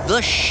beat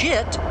the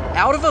shit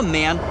out of a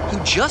man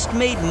who just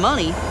made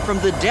money from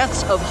the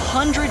deaths of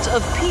hundreds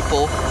of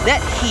people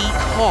that he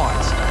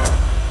caused.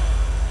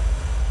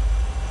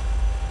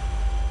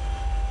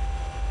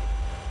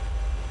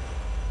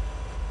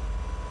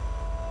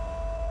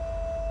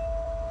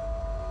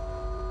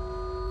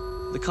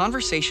 The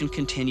conversation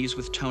continues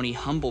with Tony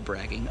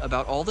humble-bragging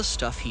about all the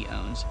stuff he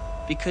owns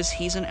because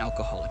he's an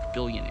alcoholic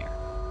billionaire.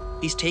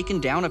 He's taken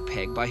down a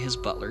peg by his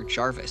butler,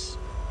 Jarvis,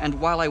 and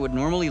while I would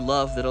normally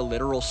love that a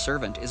literal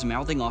servant is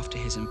mouthing off to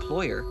his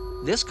employer,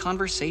 this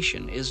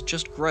conversation is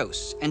just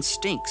gross and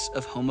stinks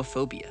of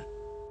homophobia.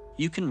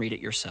 You can read it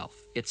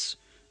yourself. It's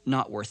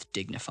not worth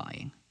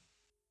dignifying.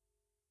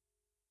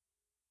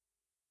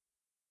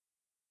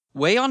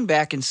 Way on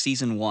back in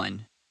Season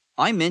 1,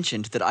 I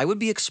mentioned that I would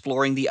be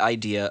exploring the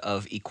idea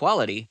of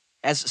equality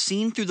as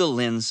seen through the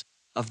lens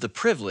of the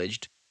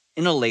privileged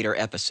in a later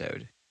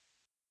episode.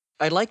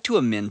 I'd like to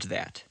amend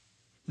that.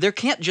 There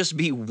can't just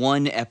be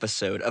one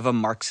episode of a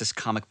Marxist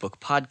comic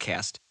book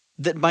podcast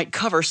that might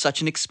cover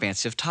such an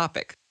expansive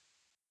topic.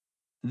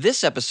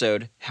 This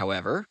episode,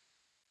 however,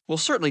 will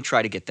certainly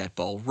try to get that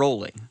ball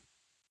rolling.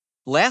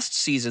 Last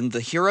season,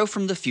 the hero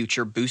from the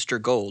future, Booster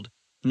Gold,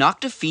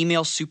 knocked a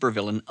female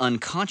supervillain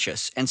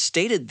unconscious and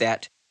stated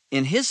that,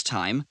 in his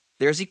time,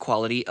 there's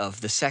equality of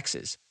the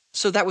sexes,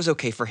 so that was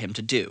okay for him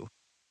to do.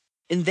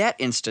 In that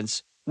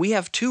instance, we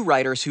have two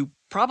writers who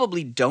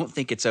probably don't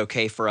think it's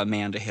okay for a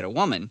man to hit a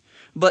woman,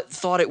 but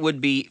thought it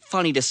would be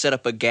funny to set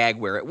up a gag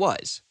where it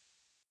was.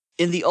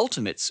 In the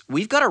Ultimates,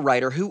 we've got a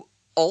writer who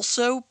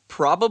also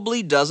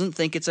probably doesn't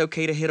think it's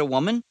okay to hit a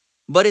woman,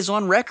 but is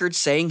on record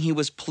saying he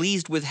was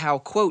pleased with how,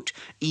 quote,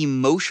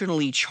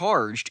 emotionally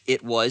charged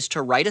it was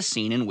to write a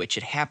scene in which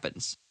it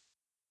happens.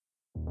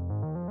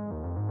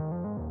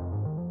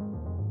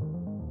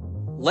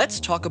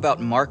 Let's talk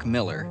about Mark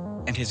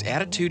Miller and his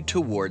attitude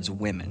towards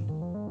women.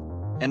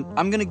 And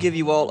I'm going to give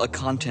you all a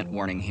content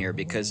warning here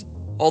because,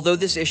 although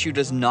this issue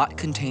does not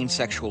contain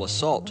sexual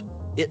assault,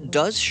 it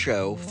does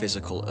show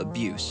physical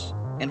abuse,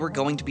 and we're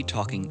going to be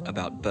talking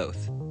about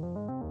both.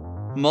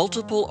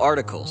 Multiple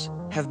articles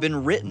have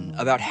been written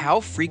about how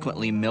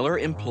frequently Miller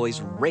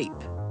employs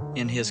rape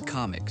in his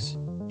comics.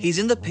 He's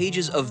in the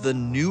pages of the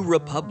New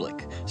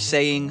Republic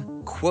saying,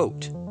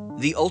 quote,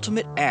 "The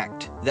ultimate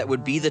act that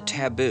would be the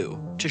taboo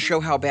to show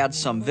how bad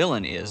some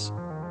villain is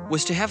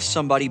was to have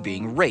somebody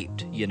being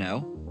raped, you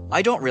know?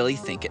 I don't really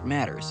think it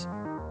matters.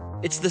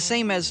 It's the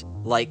same as,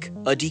 like,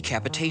 a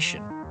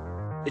decapitation.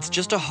 It's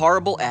just a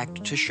horrible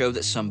act to show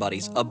that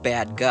somebody's a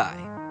bad guy."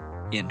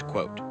 End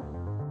quote.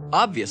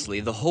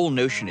 Obviously, the whole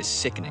notion is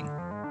sickening,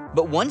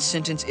 but one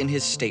sentence in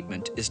his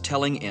statement is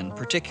telling in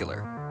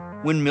particular.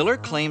 When Miller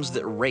claims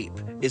that rape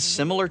is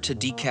similar to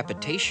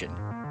decapitation,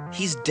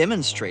 he's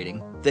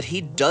demonstrating that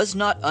he does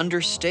not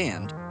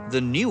understand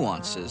the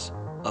nuances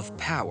of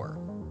power.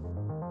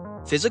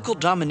 Physical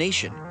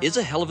domination is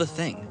a hell of a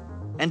thing,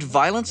 and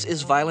violence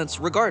is violence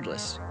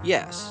regardless,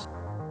 yes.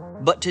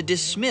 But to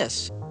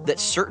dismiss that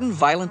certain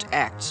violent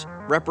acts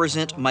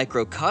represent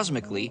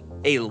microcosmically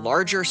a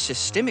larger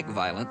systemic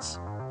violence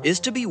is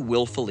to be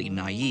willfully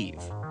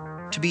naive,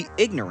 to be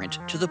ignorant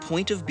to the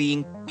point of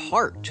being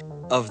part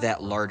of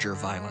that larger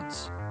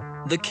violence.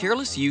 The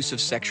careless use of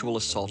sexual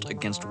assault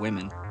against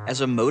women as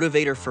a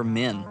motivator for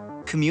men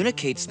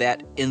communicates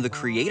that, in the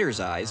Creator's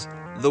eyes,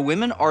 the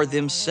women are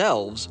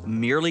themselves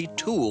merely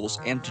tools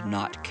and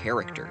not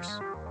characters.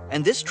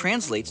 And this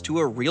translates to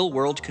a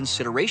real-world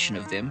consideration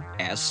of them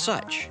as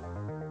such.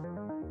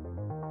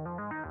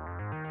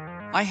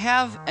 I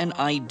have an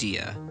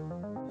idea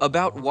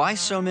about why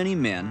so many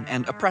men,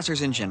 and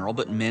oppressors in general,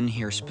 but men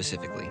here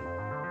specifically,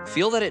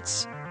 feel that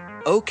it's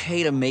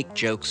okay to make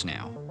jokes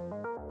now.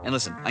 And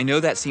listen, I know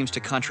that seems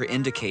to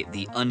contraindicate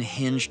the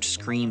unhinged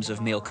screams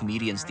of male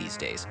comedians these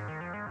days,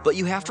 but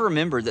you have to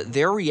remember that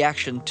their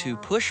reaction to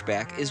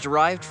pushback is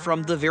derived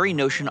from the very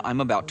notion I'm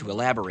about to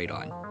elaborate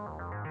on.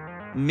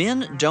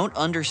 Men don't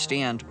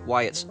understand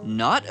why it's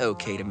not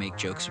okay to make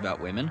jokes about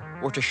women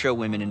or to show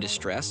women in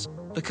distress,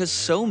 because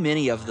so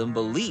many of them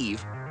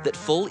believe that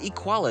full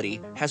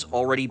equality has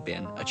already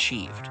been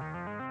achieved.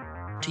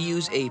 To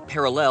use a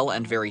parallel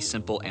and very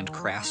simple and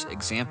crass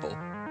example,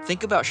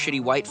 think about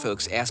shitty white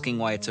folks asking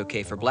why it's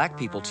okay for black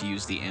people to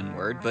use the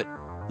N-word, but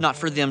not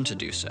for them to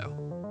do so.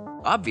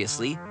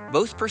 Obviously,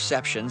 both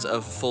perceptions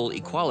of full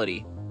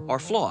equality are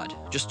flawed,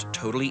 just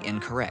totally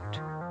incorrect.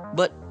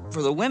 But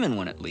for the women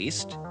one at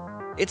least,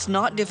 it's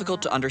not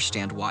difficult to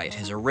understand why it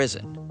has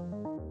arisen.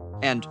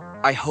 And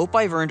I hope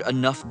I've earned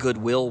enough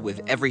goodwill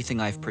with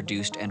everything I've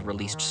produced and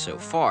released so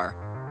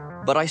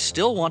far, but I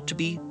still want to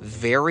be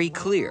very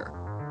clear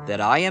that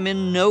I am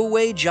in no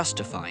way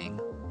justifying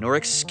nor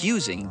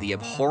excusing the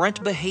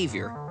abhorrent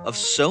behavior of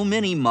so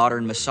many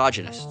modern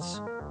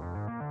misogynists.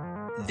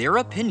 Their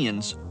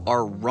opinions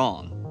are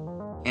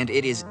wrong, and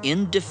it is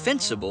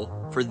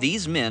indefensible for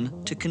these men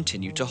to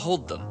continue to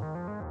hold them.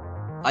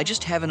 I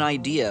just have an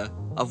idea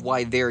of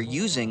why they're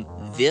using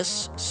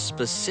this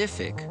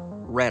specific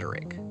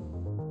rhetoric.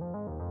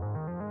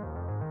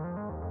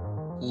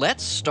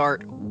 Let's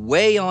start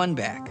way on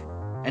back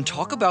and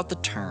talk about the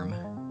term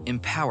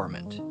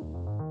empowerment.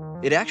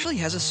 It actually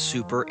has a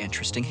super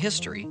interesting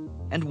history,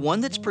 and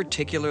one that's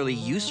particularly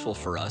useful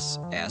for us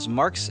as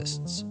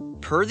Marxists.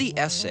 Per the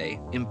essay,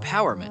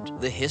 Empowerment,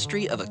 the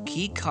History of a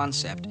Key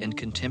Concept in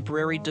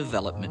Contemporary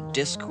Development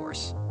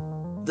Discourse,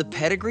 the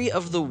pedigree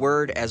of the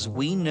word as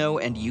we know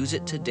and use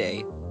it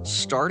today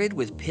started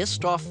with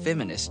pissed-off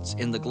feminists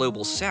in the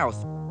global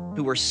South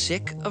who were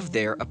sick of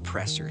their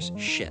oppressors'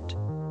 shit.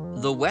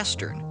 The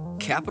Western,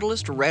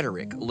 capitalist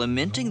rhetoric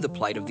lamenting the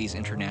plight of these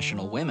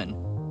international women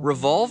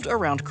revolved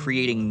around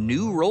creating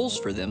new roles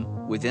for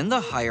them within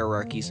the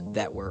hierarchies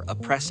that were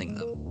oppressing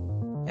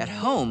them. At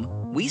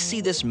home, we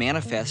see this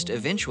manifest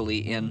eventually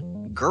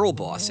in girl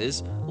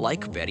bosses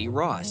like Betty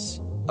Ross.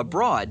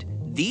 Abroad,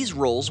 these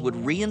roles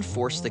would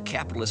reinforce the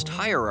capitalist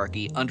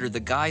hierarchy under the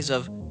guise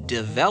of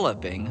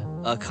developing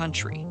a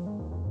country.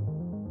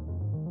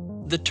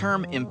 The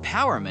term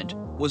empowerment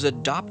was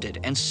adopted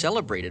and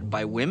celebrated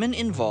by women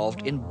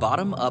involved in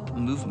bottom-up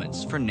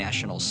movements for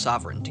national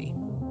sovereignty.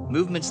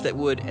 Movements that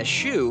would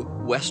eschew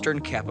Western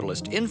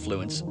capitalist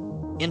influence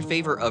in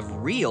favor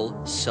of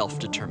real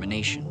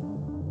self-determination.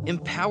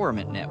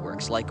 Empowerment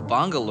networks like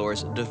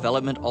Bangalore's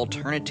Development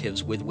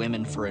Alternatives with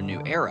Women for a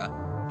New Era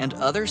and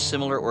other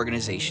similar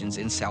organizations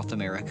in South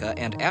America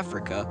and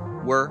Africa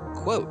were,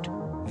 quote,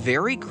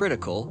 very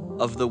critical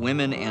of the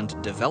women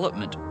and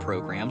development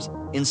programs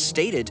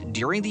instated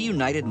during the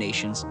United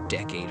Nations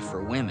Decade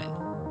for Women,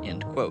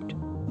 end quote,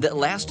 that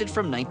lasted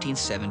from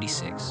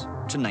 1976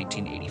 to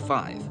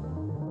 1985.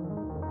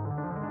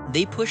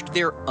 They pushed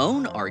their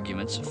own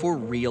arguments for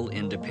real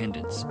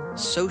independence,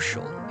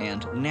 social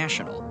and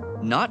national,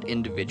 not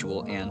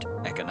individual and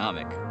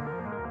economic.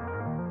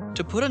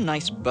 To put a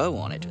nice bow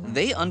on it,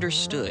 they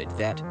understood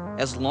that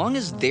as long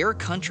as their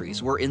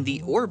countries were in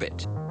the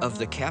orbit of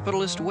the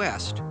capitalist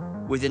West,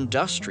 with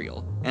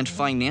industrial and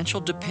financial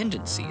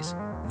dependencies,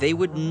 they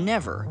would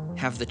never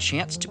have the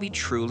chance to be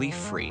truly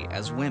free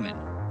as women.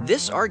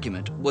 This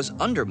argument was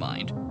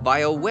undermined by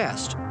a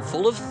West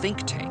full of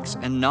think tanks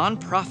and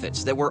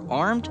nonprofits that were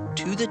armed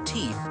to the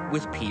teeth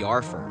with PR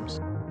firms.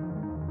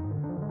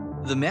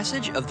 The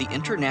message of the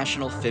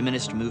international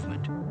feminist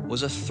movement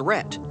was a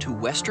threat to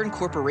Western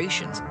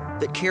corporations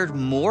that cared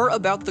more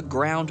about the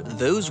ground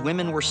those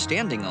women were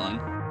standing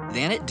on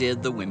than it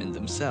did the women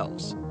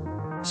themselves.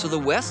 So the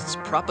West's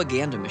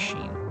propaganda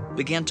machine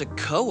began to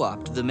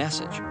co-opt the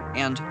message,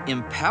 and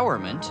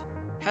empowerment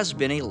has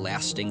been a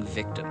lasting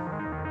victim.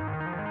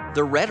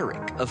 The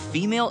rhetoric of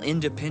female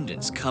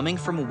independence coming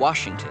from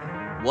Washington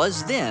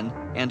was then,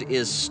 and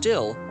is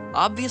still,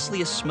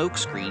 obviously a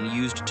smokescreen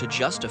used to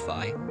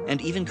justify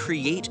and even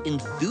create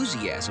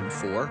enthusiasm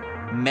for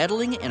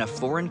meddling in a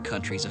foreign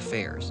country's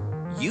affairs,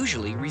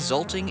 usually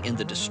resulting in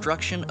the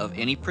destruction of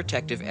any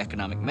protective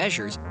economic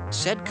measures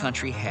said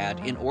country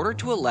had in order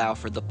to allow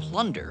for the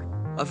plunder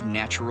of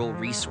natural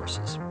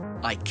resources.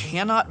 I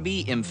cannot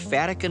be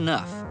emphatic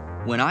enough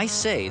when I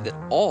say that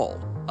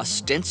all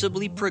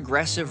ostensibly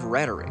progressive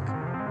rhetoric,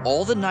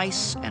 all the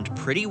nice and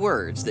pretty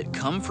words that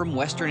come from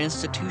Western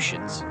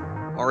institutions,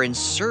 are in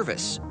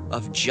service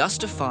of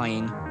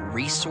justifying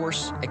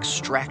resource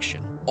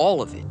extraction,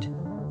 all of it.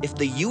 If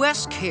the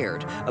U.S.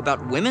 cared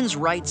about women's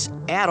rights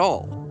at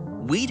all,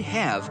 we'd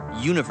have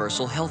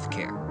universal health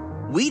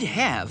care. We'd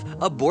have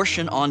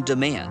abortion on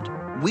demand.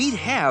 We'd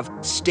have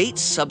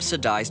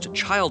state-subsidized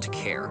child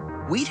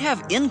care. We'd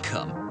have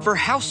income for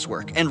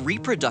housework and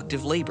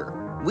reproductive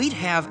labor. We'd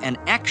have an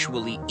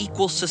actually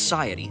equal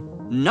society,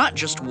 not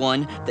just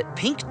one that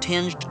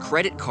pink-tinged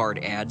credit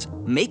card ads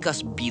make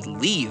us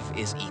believe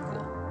is equal.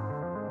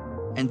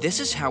 And this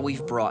is how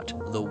we've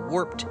brought the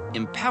warped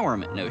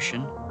empowerment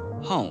notion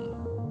home.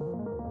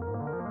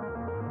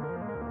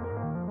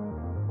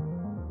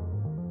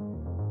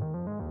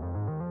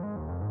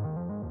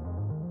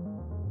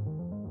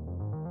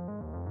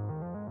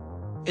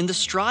 In the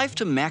strive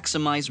to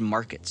maximize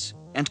markets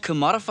and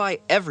commodify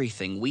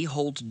everything we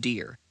hold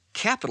dear,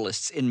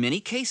 capitalists in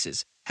many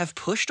cases have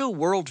pushed a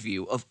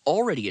worldview of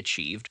already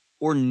achieved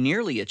or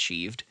nearly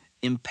achieved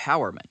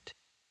empowerment.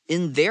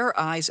 In their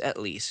eyes, at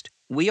least,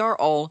 we are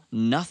all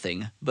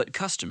nothing but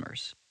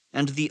customers,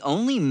 and the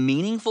only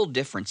meaningful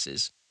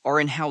differences are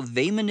in how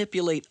they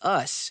manipulate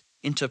us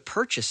into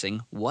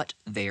purchasing what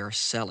they're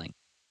selling.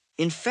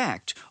 In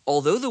fact,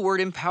 although the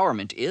word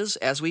empowerment is,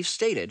 as we've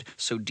stated,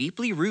 so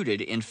deeply rooted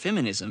in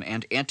feminism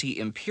and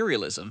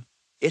anti-imperialism,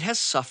 it has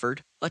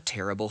suffered a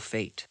terrible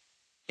fate.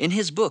 In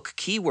his book,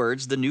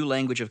 Keywords, The New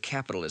Language of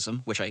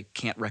Capitalism, which I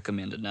can't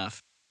recommend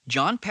enough,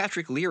 John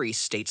Patrick Leary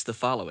states the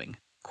following,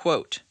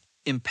 quote,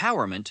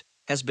 "Empowerment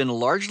has been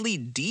largely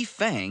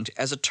defanged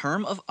as a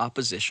term of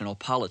oppositional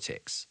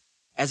politics,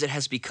 as it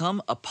has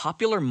become a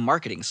popular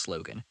marketing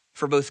slogan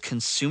for both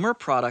consumer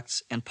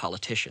products and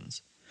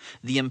politicians.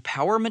 The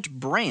empowerment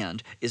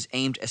brand is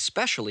aimed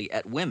especially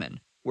at women,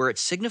 where it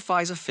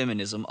signifies a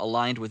feminism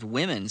aligned with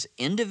women's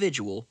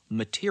individual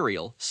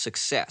material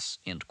success."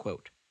 End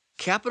quote.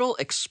 Capital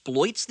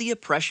exploits the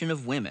oppression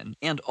of women,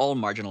 and all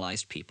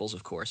marginalized peoples,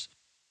 of course,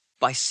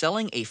 by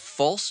selling a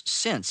false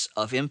sense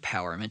of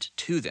empowerment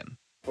to them.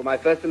 For my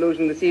first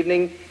illusion this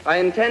evening, I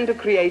intend to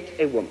create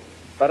a woman.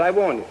 But I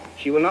warn you,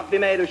 she will not be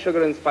made of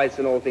sugar and spice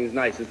and all things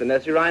nice, as the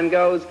nursery rhyme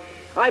goes.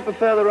 I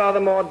prefer the rather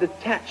more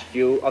detached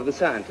view of the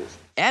scientist.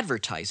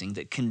 Advertising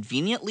that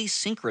conveniently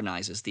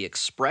synchronizes the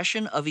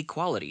expression of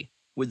equality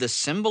with the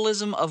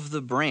symbolism of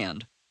the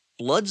brand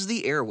floods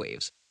the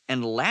airwaves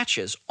and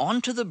latches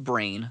onto the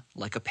brain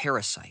like a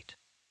parasite.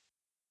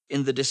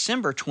 In the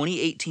December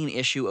 2018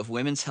 issue of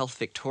Women's Health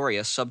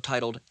Victoria,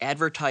 subtitled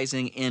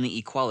Advertising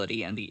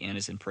Inequality, and the N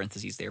is in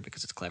parentheses there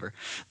because it's clever,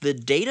 the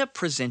data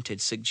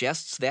presented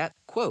suggests that,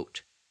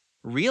 quote,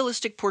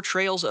 realistic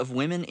portrayals of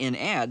women in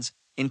ads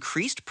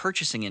increased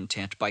purchasing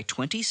intent by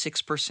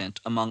 26%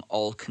 among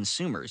all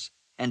consumers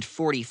and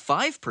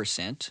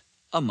 45%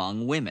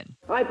 among women.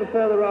 I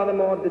prefer the rather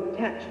more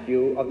detached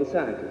view of the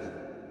scientist.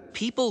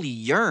 People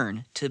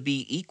yearn to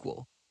be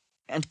equal,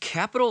 and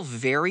capital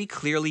very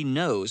clearly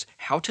knows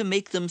how to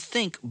make them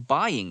think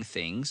buying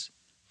things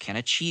can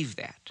achieve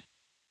that.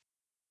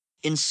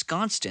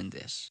 Ensconced in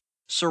this,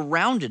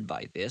 surrounded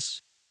by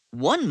this,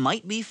 one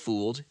might be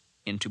fooled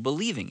into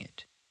believing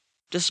it.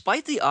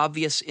 Despite the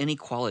obvious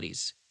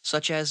inequalities,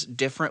 such as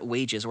different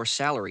wages or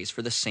salaries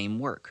for the same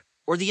work,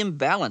 or the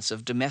imbalance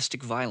of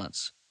domestic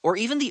violence, or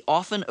even the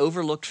often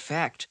overlooked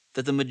fact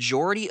that the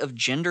majority of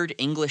gendered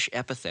English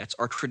epithets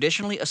are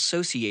traditionally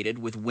associated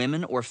with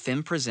women or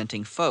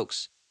femme-presenting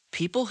folks,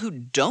 people who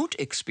don't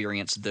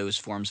experience those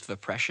forms of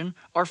oppression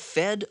are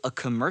fed a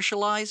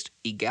commercialized,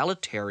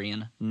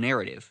 egalitarian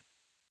narrative.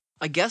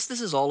 I guess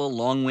this is all a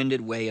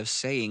long-winded way of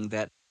saying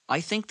that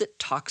I think that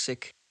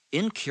toxic,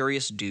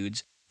 incurious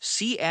dudes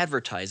see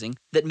advertising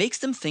that makes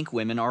them think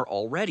women are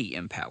already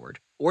empowered,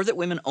 or that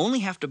women only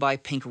have to buy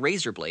pink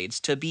razor blades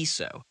to be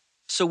so.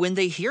 So when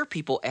they hear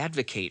people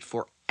advocate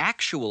for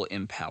actual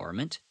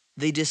empowerment,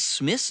 they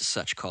dismiss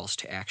such calls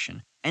to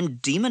action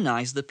and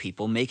demonize the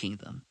people making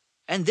them.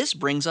 And this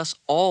brings us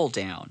all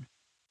down.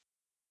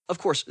 Of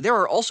course, there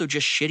are also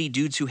just shitty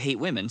dudes who hate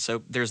women,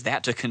 so there's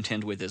that to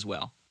contend with as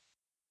well.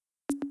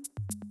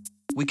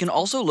 We can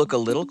also look a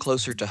little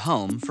closer to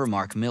home for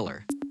Mark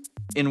Miller.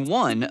 In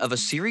one of a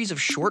series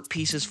of short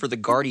pieces for The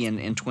Guardian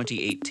in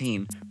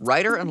 2018,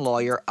 writer and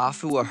lawyer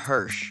Afua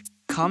Hirsch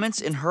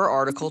comments in her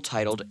article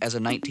titled "As a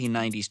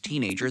 1990s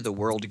Teenager, the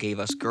World Gave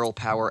Us Girl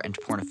Power and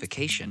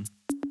Pornification,"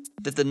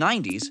 that the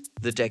 90s,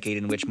 the decade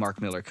in which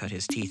Mark Miller cut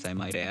his teeth, I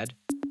might add,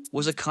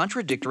 was a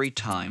contradictory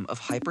time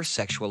of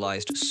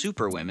hypersexualized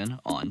superwomen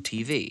on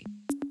TV.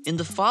 In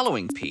the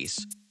following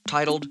piece,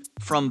 titled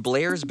 "From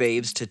Blair's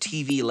Babes to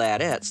TV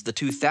Ladettes, the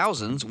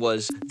 2000s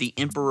was the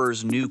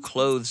Emperor's New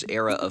Clothes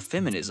Era of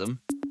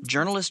Feminism,"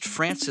 journalist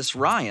Francis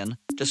Ryan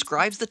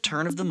describes the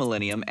turn of the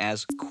millennium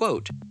as,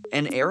 quote,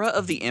 "an era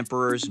of the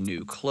Emperor's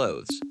new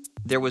clothes.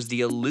 There was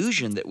the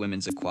illusion that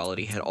women's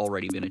equality had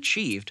already been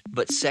achieved,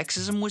 but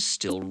sexism was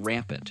still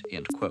rampant,"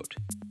 end quote.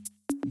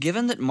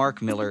 Given that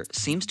Mark Miller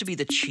seems to be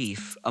the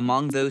chief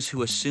among those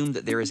who assume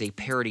that there is a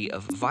parity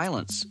of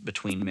violence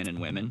between men and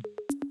women,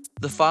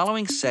 the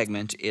following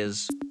segment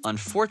is,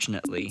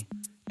 unfortunately,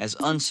 as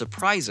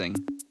unsurprising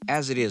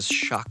as it is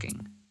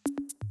shocking.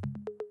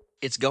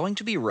 It's going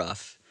to be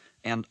rough,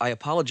 and I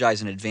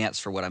apologize in advance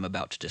for what I'm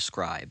about to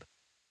describe.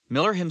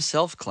 Miller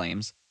himself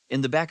claims,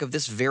 in the back of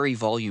this very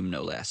volume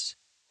no less,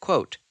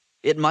 quote,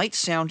 "It might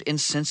sound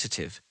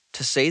insensitive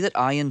to say that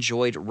I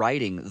enjoyed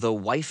writing the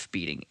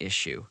wife-beating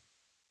issue,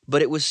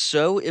 but it was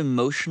so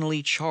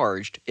emotionally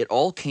charged it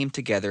all came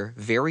together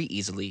very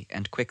easily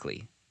and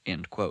quickly,"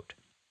 end quote.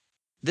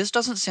 This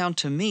doesn't sound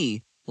to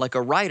me like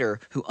a writer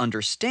who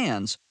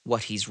understands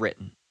what he's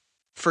written.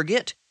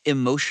 Forget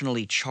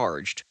emotionally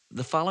charged.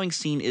 The following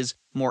scene is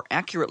more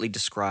accurately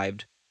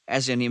described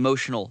as an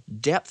emotional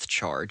depth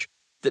charge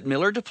that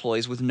Miller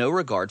deploys with no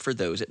regard for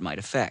those it might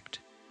affect.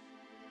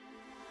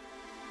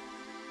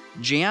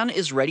 Jan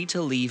is ready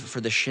to leave for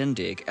the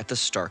shindig at the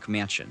Stark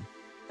mansion,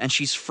 and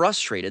she's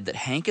frustrated that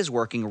Hank is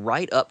working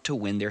right up to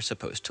when they're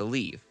supposed to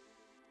leave.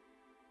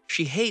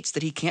 She hates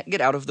that he can't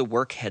get out of the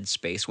work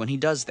headspace when he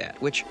does that,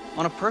 which,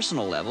 on a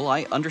personal level,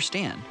 I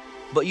understand.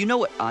 But you know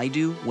what I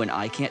do when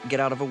I can't get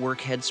out of a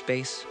work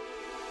headspace?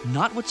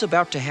 Not what's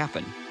about to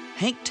happen.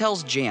 Hank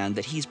tells Jan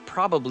that he's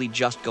probably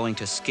just going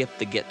to skip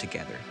the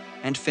get-together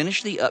and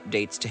finish the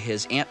updates to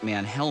his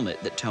Ant-Man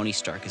helmet that Tony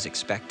Stark is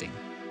expecting.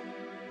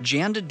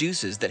 Jan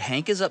deduces that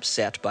Hank is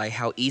upset by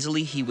how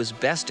easily he was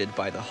bested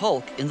by the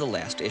Hulk in the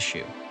last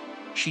issue.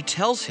 She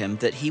tells him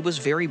that he was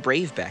very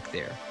brave back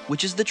there,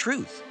 which is the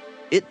truth.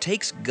 It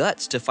takes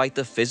guts to fight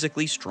the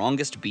physically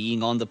strongest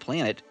being on the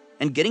planet,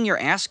 and getting your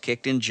ass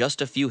kicked in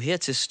just a few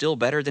hits is still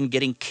better than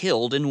getting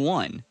killed in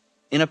one.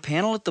 In a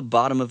panel at the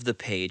bottom of the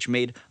page,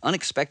 made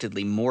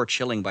unexpectedly more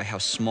chilling by how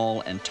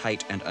small and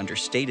tight and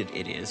understated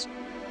it is,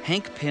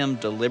 Hank Pym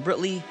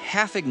deliberately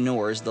half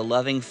ignores the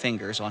loving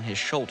fingers on his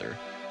shoulder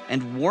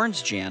and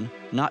warns Jan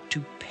not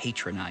to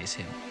patronize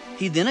him.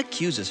 He then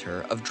accuses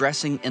her of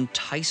dressing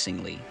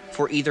enticingly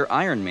for either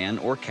Iron Man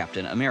or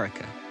Captain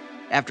America.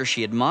 After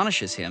she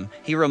admonishes him,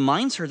 he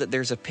reminds her that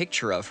there's a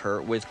picture of her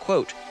with,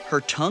 quote,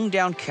 "her tongue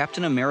down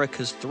Captain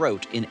America's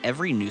throat in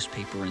every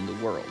newspaper in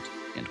the world,"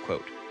 end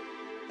quote.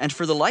 And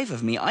for the life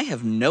of me, I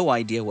have no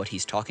idea what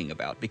he's talking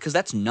about, because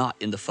that's not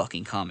in the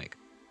fucking comic.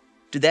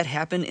 Did that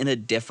happen in a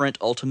different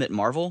Ultimate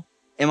Marvel?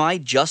 Am I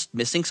just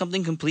missing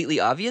something completely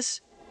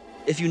obvious?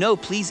 If you know,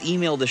 please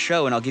email the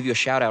show and I'll give you a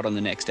shout out on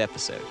the next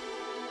episode.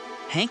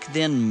 Hank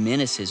then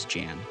menaces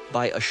Jan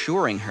by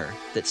assuring her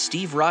that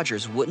Steve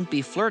Rogers wouldn't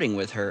be flirting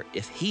with her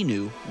if he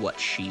knew what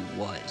she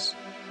was.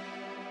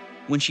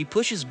 When she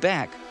pushes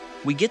back,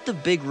 we get the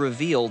big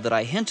reveal that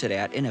I hinted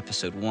at in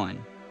episode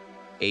 1.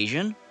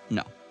 Asian?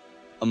 No.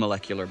 A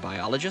molecular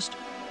biologist?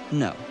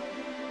 No.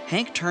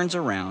 Hank turns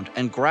around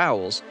and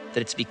growls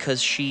that it's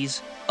because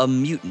she's a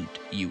mutant,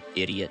 you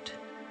idiot.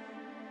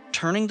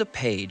 Turning the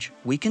page,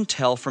 we can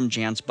tell from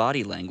Jan's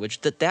body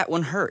language that that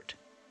one hurt.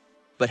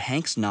 But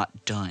Hank's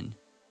not done.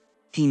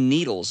 He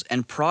needles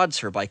and prods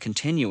her by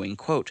continuing,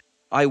 quote,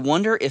 "I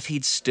wonder if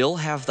he'd still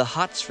have the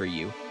hots for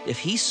you if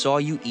he saw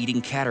you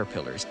eating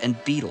caterpillars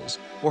and beetles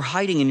or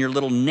hiding in your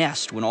little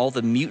nest when all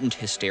the mutant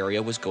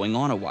hysteria was going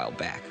on a while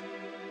back."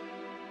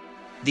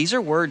 These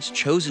are words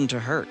chosen to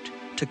hurt,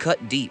 to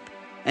cut deep,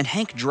 and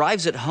Hank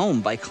drives it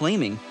home by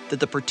claiming that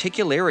the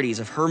particularities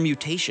of her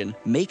mutation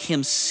make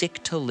him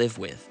sick to live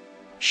with.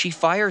 She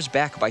fires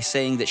back by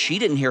saying that she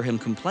didn't hear him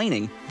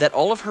complaining that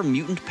all of her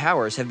mutant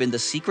powers have been the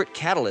secret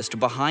catalyst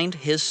behind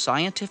his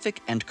scientific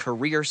and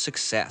career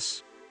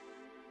success.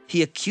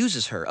 He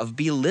accuses her of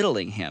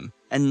belittling him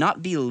and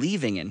not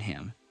believing in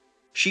him.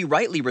 She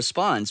rightly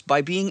responds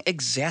by being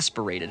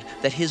exasperated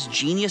that his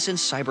genius in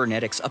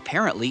cybernetics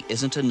apparently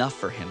isn't enough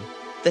for him,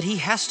 that he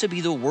has to be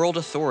the world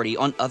authority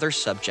on other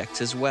subjects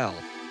as well.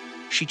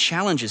 She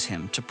challenges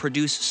him to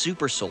produce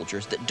super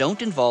soldiers that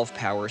don't involve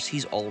powers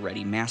he's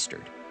already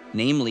mastered,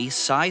 namely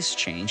size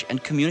change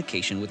and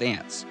communication with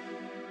ants.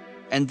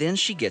 And then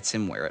she gets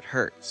him where it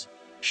hurts.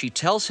 She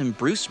tells him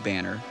Bruce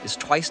Banner is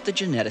twice the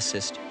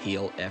geneticist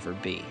he'll ever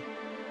be.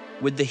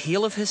 With the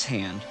heel of his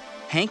hand,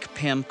 Hank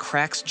Pym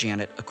cracks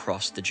Janet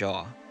across the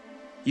jaw.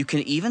 You can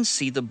even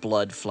see the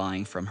blood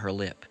flying from her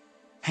lip.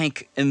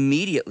 Hank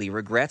immediately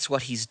regrets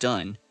what he's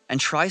done and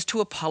tries to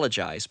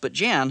apologize, but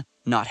Jan,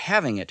 not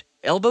having it,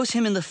 elbows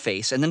him in the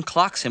face and then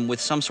clocks him with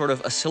some sort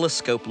of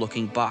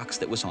oscilloscope-looking box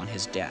that was on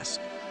his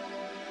desk.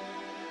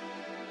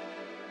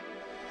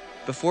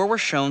 before we're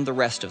shown the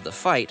rest of the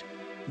fight,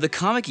 the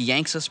comic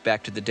yanks us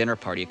back to the dinner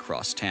party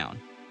across town.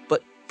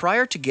 But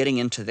prior to getting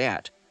into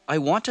that, I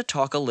want to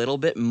talk a little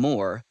bit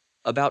more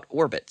about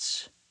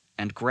orbits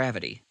and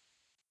gravity.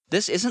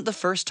 This isn't the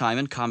first time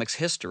in comics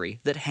history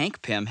that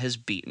Hank Pym has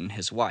beaten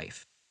his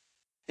wife.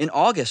 In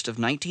August of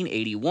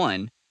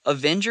 1981,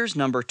 Avengers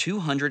number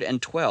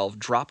 212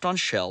 dropped on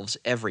shelves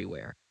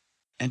everywhere.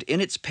 And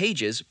in its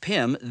pages,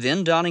 Pym,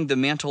 then donning the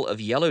mantle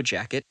of Yellow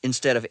Jacket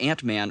instead of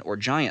Ant-Man or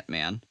Giant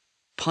Man,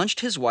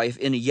 punched his wife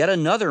in yet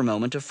another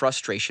moment of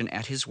frustration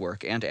at his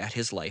work and at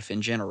his life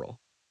in general.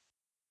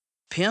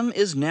 Pym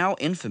is now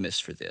infamous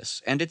for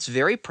this, and it's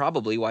very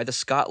probably why the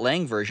Scott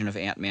Lang version of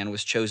Ant-Man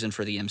was chosen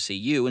for the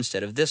MCU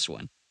instead of this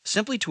one,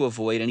 simply to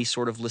avoid any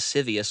sort of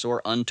lascivious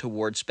or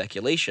untoward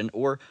speculation,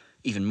 or,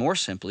 even more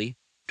simply,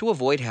 to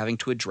avoid having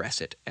to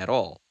address it at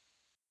all.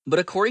 But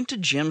according to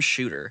Jim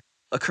Shooter,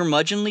 a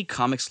curmudgeonly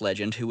comics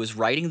legend who was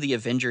writing the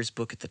Avengers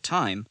book at the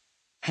time,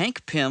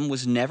 Hank Pym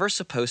was never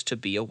supposed to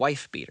be a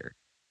wife-beater.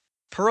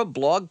 Per a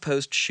blog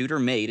post Shooter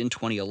made in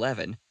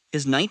 2011,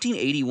 his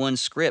 1981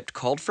 script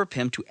called for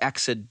Pym to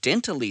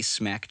accidentally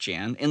smack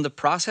Jan in the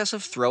process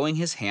of throwing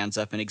his hands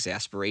up in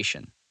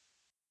exasperation.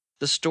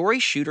 The story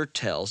Shooter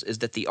tells is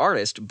that the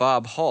artist,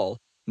 Bob Hall,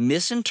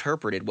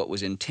 misinterpreted what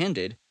was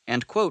intended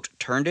and, quote,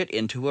 turned it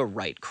into a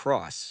right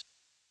cross.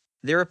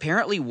 There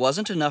apparently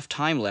wasn't enough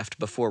time left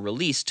before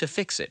release to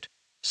fix it,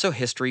 so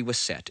history was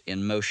set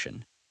in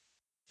motion.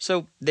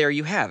 So there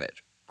you have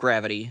it,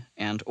 gravity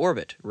and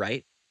orbit,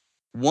 right?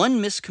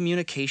 One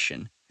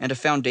miscommunication and a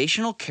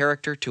foundational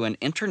character to an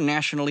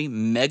internationally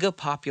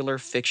mega-popular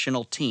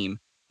fictional team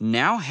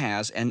now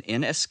has an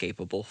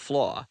inescapable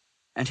flaw,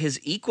 and his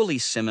equally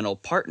seminal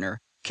partner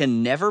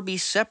can never be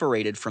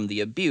separated from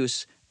the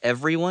abuse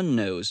everyone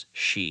knows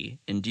she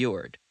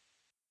endured.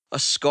 A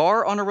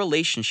scar on a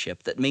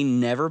relationship that may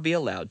never be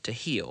allowed to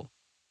heal.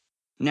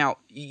 Now,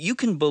 you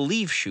can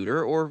believe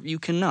Shooter or you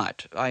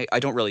cannot. I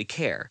don't really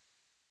care.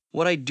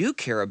 What I do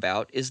care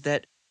about is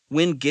that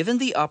when given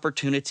the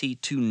opportunity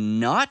to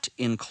not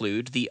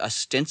include the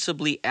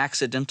ostensibly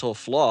accidental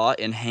flaw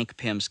in Hank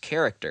Pym's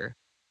character,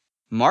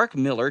 Mark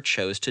Millar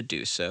chose to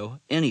do so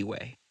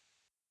anyway.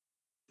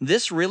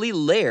 This really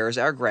layers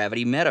our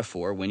gravity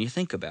metaphor when you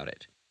think about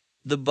it.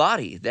 The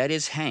body, that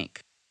is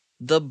Hank.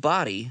 The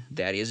body,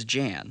 that is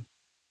Jan.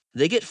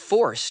 They get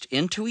forced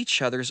into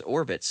each other's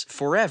orbits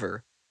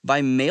forever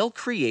by male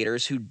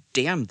creators who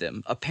damned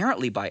them,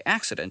 apparently by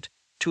accident,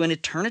 to an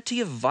eternity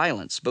of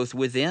violence both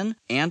within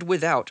and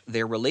without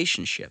their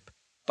relationship,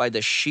 by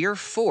the sheer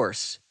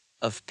force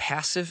of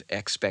passive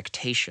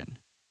expectation.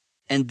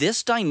 And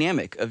this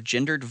dynamic of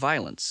gendered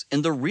violence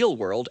in the real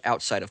world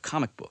outside of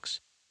comic books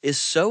is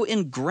so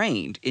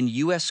ingrained in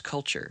U.S.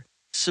 culture,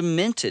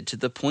 cemented to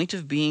the point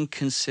of being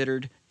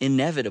considered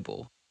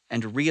inevitable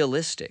and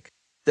realistic,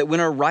 that when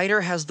a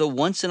writer has the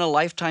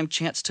once-in-a-lifetime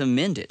chance to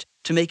mend it,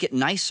 to make it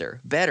nicer,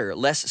 better,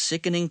 less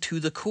sickening to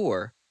the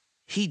core,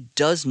 he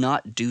does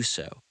not do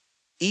so,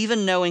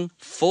 even knowing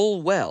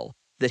full well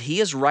that he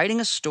is writing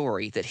a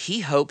story that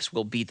he hopes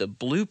will be the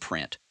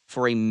blueprint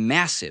for a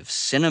massive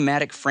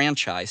cinematic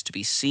franchise to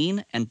be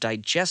seen and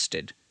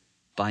digested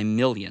by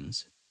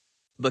millions.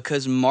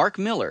 Because Mark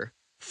Millar,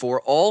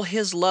 for all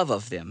his love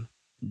of them,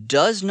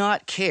 does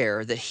not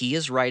care that he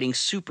is writing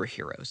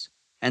superheroes,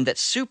 and that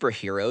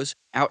superheroes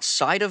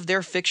outside of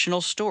their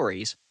fictional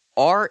stories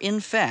are, in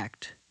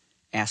fact,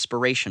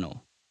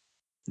 aspirational.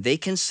 They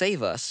can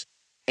save us,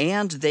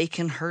 and they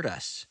can hurt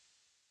us.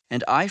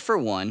 And I, for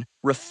one,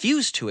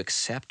 refuse to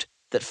accept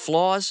that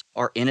flaws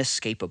are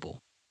inescapable.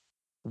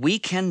 We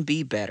can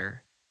be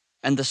better,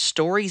 and the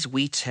stories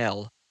we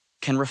tell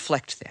can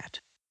reflect that.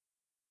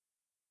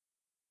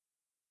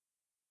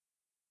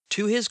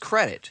 To his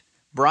credit,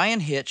 Brian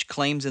Hitch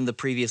claims in the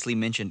previously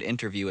mentioned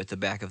interview at the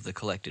back of the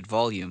collected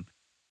volume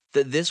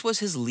that this was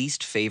his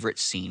least favorite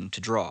scene to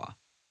draw.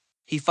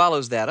 He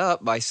follows that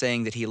up by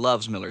saying that he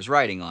loves Millar's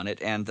writing on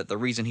it, and that the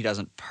reason he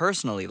doesn't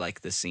personally like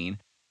the scene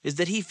is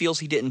that he feels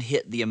he didn't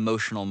hit the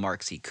emotional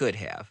marks he could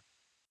have.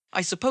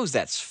 I suppose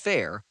that's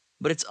fair,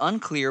 but it's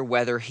unclear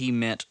whether he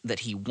meant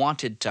that he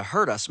wanted to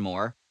hurt us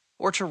more,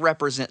 or to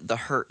represent the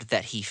hurt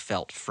that he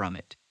felt from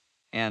it.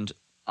 And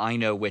I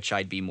know which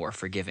I'd be more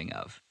forgiving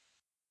of.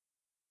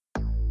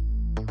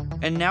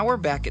 And now we're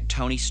back at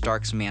Tony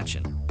Stark's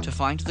mansion to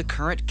find the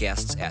current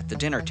guests at the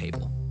dinner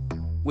table.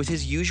 With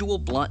his usual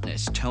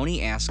bluntness,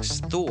 Tony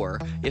asks Thor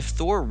if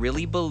Thor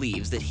really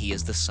believes that he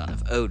is the son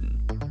of Odin.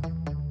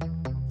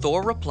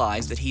 Thor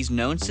replies that he's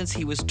known since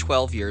he was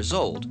 12 years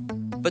old,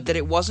 but that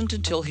it wasn't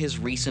until his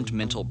recent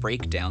mental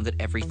breakdown that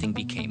everything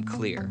became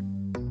clear.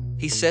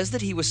 He says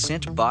that he was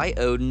sent by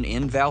Odin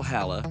in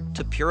Valhalla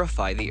to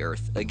purify the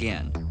Earth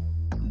again.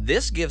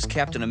 This gives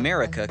Captain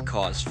America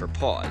cause for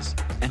pause,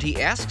 and he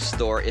asks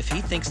Thor if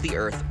he thinks the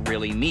Earth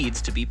really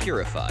needs to be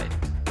purified.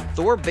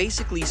 Thor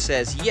basically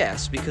says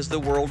yes because the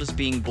world is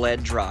being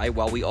bled dry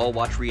while we all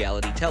watch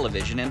reality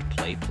television and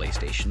play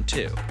PlayStation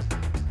 2.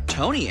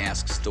 Tony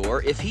asks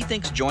Thor if he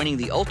thinks joining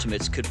the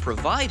Ultimates could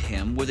provide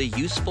him with a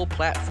useful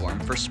platform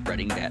for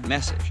spreading that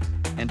message.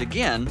 And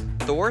again,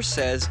 Thor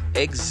says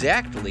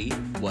exactly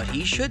what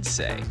he should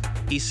say.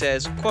 He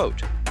says,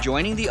 quote,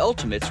 "Joining the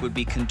Ultimates would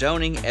be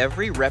condoning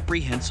every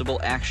reprehensible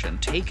action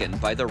taken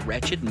by the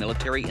wretched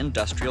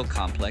military-industrial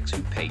complex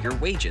who pay your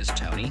wages,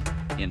 Tony,"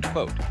 end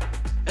quote.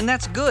 And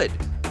that's good.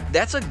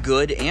 That's a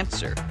good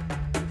answer.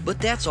 But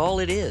that's all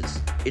it is.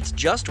 It's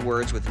just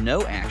words with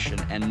no action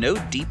and no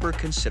deeper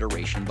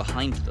consideration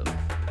behind them.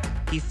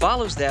 He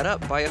follows that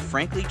up by a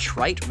frankly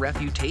trite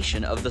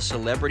refutation of the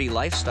celebrity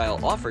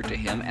lifestyle offered to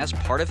him as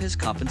part of his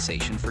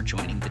compensation for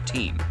joining the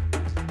team.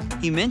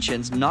 He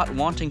mentions not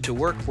wanting to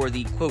work for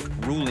the, quote,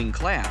 ruling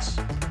class,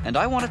 and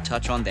I want to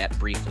touch on that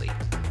briefly.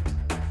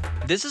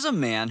 This is a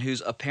man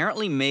who's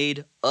apparently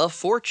made a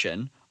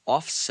fortune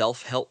off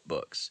self-help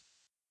books.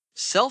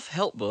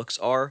 Self-help books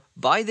are,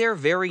 by their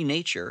very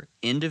nature,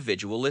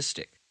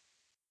 individualistic.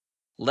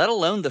 Let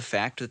alone the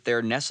fact that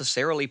they're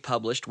necessarily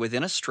published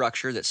within a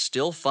structure that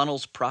still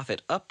funnels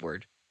profit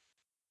upward.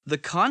 The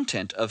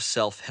content of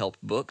self-help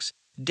books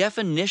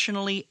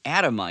definitionally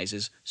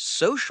atomizes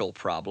social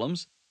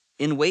problems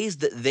in ways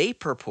that they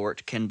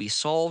purport can be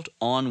solved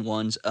on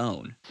one's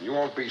own. You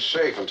won't be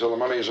safe until the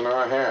money is in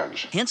our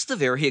hands. Hence the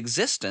very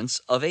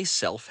existence of a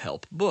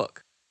self-help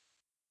book.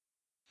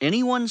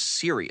 Anyone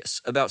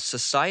serious about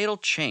societal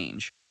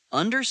change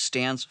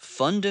understands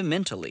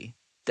fundamentally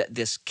that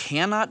this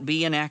cannot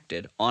be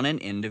enacted on an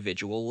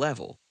individual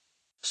level.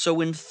 So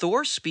when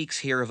Thor speaks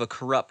here of a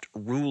corrupt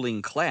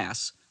ruling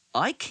class,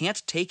 I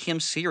can't take him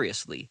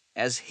seriously,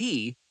 as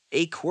he,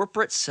 a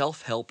corporate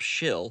self-help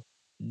shill,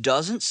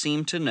 doesn't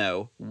seem to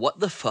know what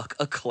the fuck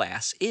a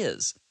class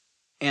is.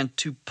 And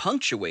to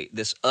punctuate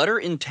this utter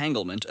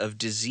entanglement of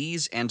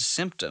disease and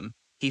symptom,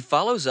 he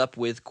follows up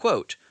with,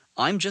 quote,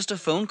 "I'm just a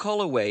phone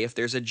call away if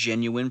there's a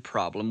genuine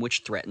problem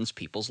which threatens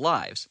people's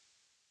lives."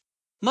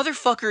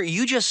 Motherfucker,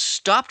 you just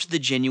stopped the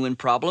genuine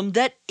problem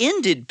that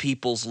ended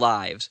people's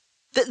lives,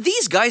 that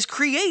these guys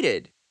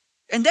created.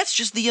 And that's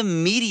just the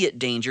immediate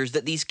dangers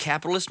that these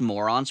capitalist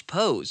morons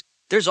pose.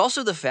 There's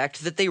also the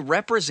fact that they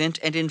represent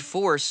and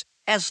enforce,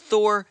 as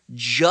Thor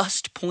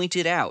just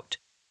pointed out,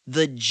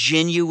 the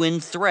genuine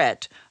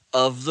threat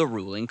of the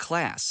ruling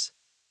class.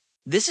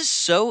 This is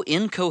so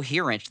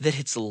incoherent that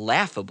it's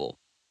laughable.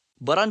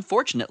 But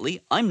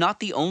unfortunately, I'm not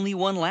the only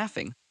one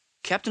laughing.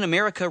 Captain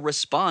America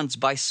responds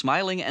by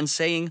smiling and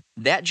saying,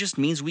 "That just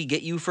means we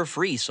get you for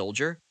free,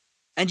 soldier."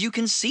 And you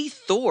can see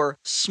Thor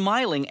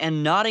smiling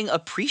and nodding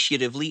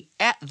appreciatively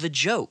at the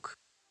joke.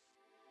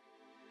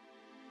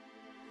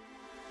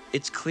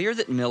 It's clear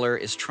that Miller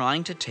is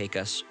trying to take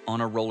us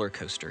on a roller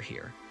coaster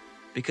here,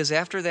 because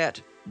after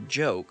that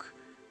joke,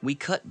 we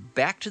cut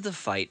back to the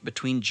fight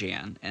between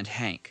Jan and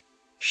Hank.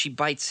 She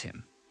bites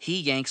him. He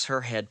yanks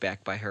her head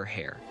back by her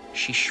hair.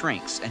 She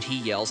shrinks, and he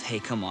yells, "Hey,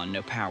 come on,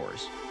 no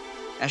powers."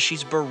 As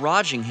she's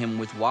barraging him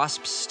with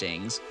wasp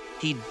stings,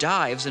 he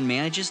dives and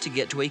manages to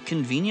get to a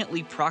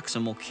conveniently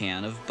proximal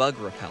can of bug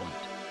repellent.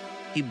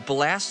 He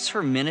blasts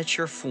her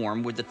miniature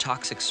form with the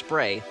toxic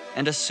spray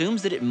and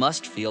assumes that it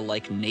must feel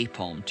like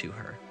napalm to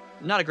her.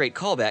 Not a great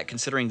callback,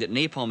 considering that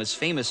napalm is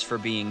famous for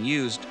being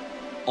used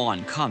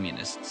on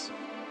communists.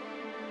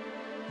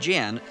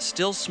 Jan,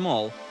 still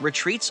small,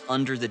 retreats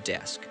under the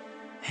desk.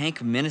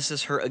 Hank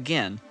menaces her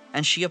again,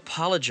 and she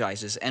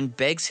apologizes and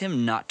begs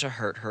him not to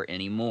hurt her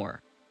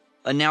anymore.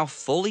 A now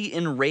fully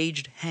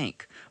enraged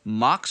Hank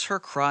mocks her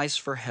cries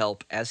for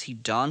help as he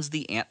dons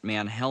the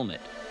Ant-Man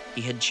helmet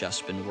he had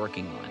just been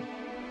working on.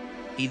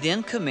 He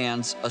then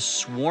commands a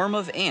swarm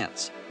of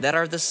ants that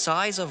are the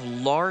size of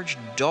large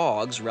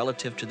dogs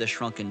relative to the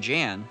shrunken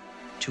Jan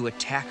to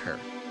attack her.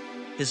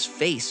 His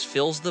face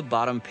fills the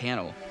bottom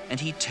panel,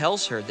 and he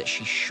tells her that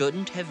she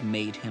shouldn't have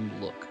made him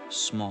look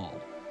small.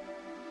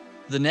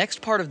 The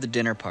next part of the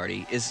dinner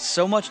party is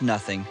so much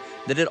nothing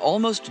that it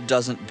almost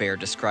doesn't bear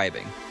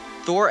describing.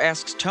 Thor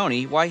asks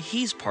Tony why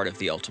he's part of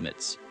the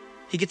Ultimates.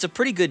 He gets a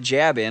pretty good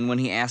jab in when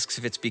he asks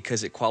if it's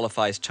because it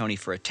qualifies Tony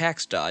for a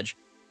tax dodge,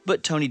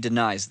 but Tony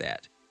denies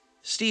that.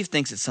 Steve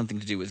thinks it's something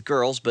to do with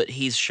girls, but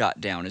he's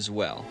shot down as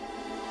well.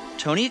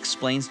 Tony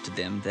explains to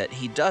them that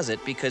he does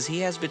it because he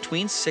has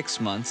between 6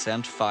 months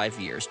and 5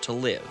 years to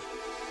live.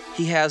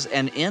 He has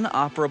an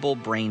inoperable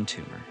brain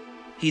tumor.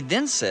 He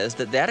then says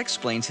that that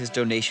explains his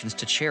donations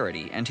to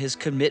charity and his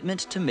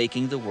commitment to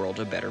making the world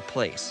a better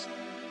place.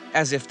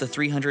 As if the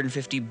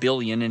 $350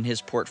 billion in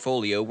his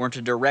portfolio weren't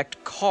a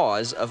direct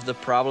cause of the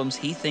problems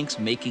he thinks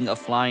making a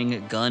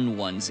flying gun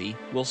onesie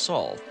will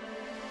solve.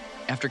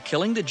 After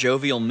killing the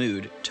jovial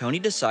mood, Tony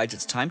decides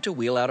it's time to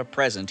wheel out a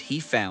present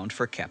he found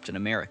for Captain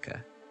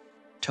America.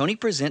 Tony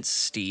presents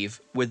Steve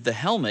with the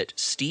helmet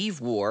Steve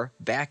wore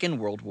back in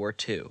World War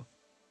II.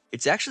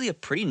 It's actually a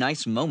pretty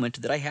nice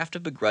moment that I have to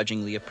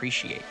begrudgingly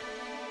appreciate.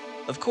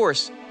 Of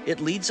course,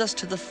 it leads us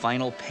to the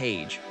final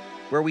page,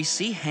 where we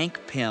see Hank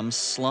Pym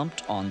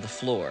slumped on the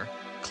floor,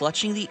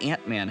 clutching the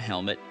Ant-Man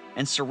helmet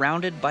and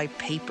surrounded by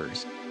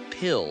papers,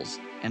 pills,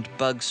 and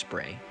bug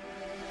spray.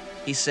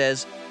 He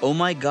says, "Oh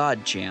my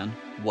God, Jan,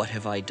 what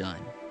have I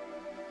done?"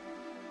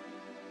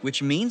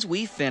 Which means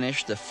we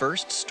finish the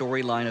first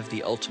storyline of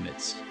the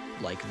Ultimates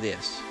like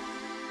this.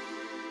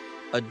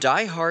 A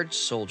die-hard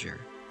soldier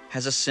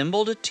has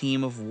assembled a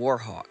team of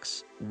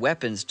warhawks,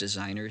 weapons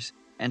designers,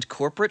 and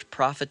corporate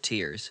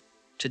profiteers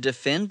to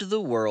defend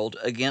the world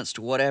against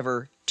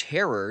whatever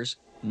terrors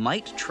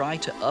might try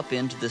to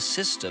upend the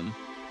system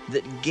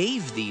that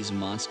gave these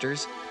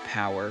monsters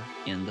power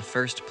in the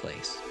first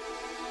place.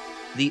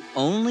 The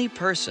only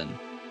person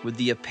with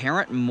the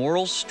apparent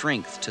moral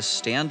strength to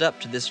stand up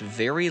to this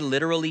very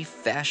literally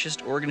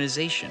fascist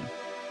organization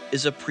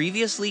is a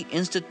previously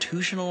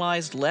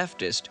institutionalized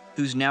leftist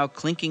who's now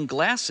clinking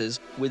glasses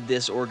with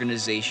this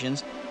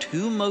organization's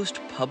two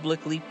most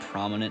publicly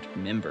prominent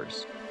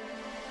members.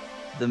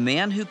 The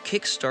man who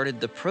kickstarted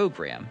the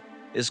program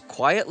is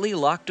quietly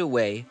locked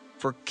away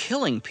for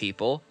killing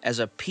people as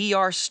a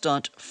PR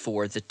stunt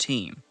for the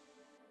team.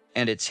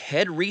 And its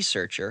head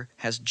researcher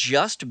has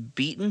just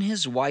beaten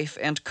his wife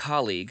and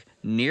colleague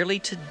nearly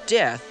to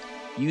death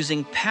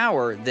using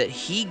power that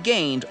he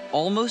gained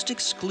almost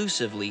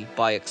exclusively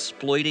by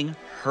exploiting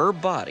her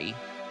body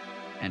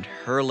and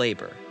her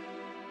labor.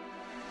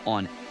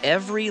 On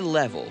every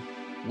level,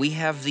 we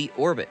have the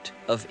orbit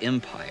of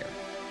empire,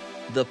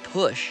 the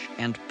push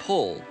and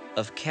pull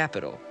of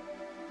capital,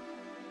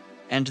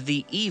 and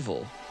the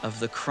evil of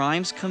the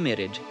crimes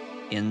committed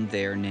in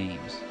their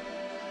names.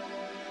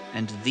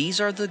 And these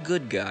are the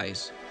good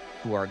guys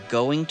who are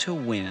going to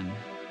win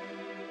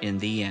in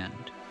the end.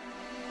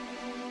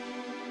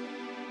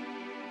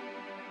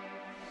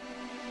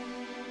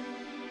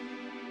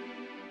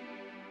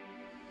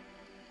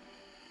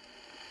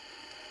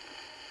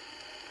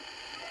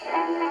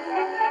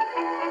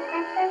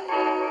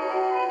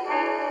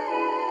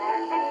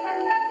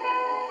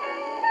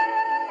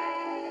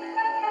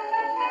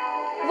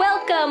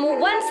 Welcome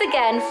once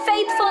again,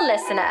 faithful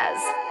listeners.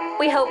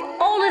 We hope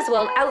all is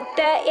well out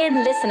there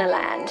in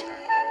Listenerland.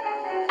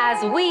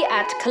 As we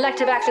at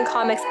Collective Action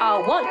Comics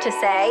are wont to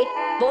say,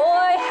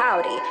 boy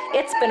howdy,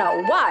 it's been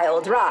a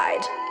wild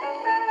ride.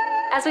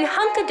 As we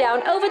hunker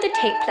down over the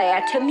tape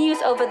player to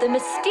muse over the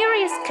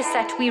mysterious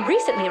cassette we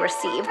recently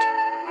received,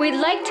 we'd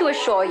like to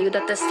assure you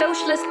that the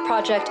Socialist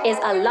Project is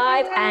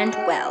alive and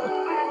well.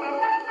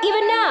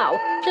 Even now,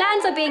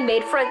 plans are being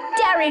made for a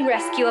daring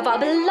rescue of our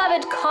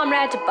beloved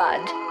comrade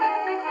Bud.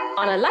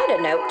 On a lighter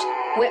note,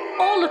 we're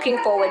all looking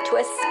forward to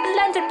a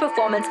splendid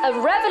performance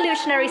of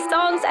revolutionary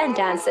songs and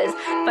dances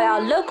by our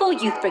local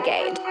youth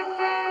brigade.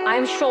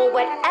 I'm sure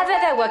whatever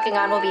they're working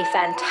on will be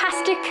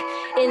fantastic,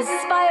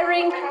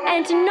 inspiring,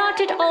 and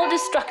not at all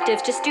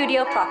destructive to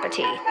studio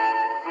property.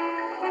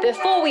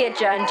 Before we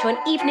adjourn to an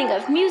evening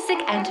of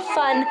music and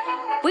fun,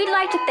 we'd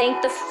like to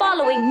thank the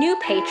following new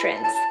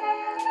patrons.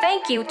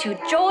 Thank you to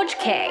George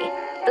K.,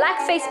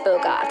 Blackface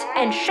Bogart,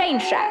 and Shane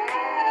Shack.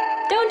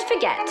 Don't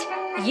forget,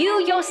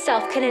 you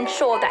yourself can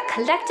ensure that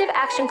Collective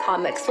Action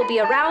Comics will be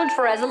around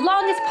for as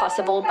long as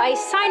possible by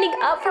signing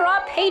up for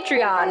our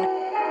Patreon.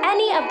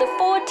 Any of the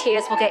 4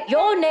 tiers will get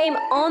your name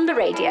on the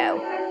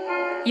radio.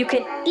 You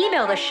can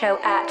email the show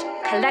at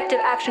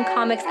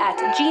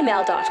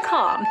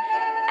collectiveactioncomics@gmail.com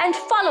and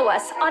follow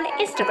us on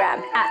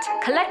Instagram at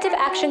Collective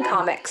Action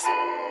Comics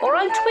or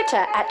on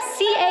Twitter at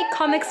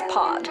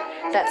CAComicsPod.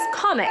 That's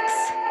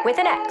comics with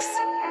an X.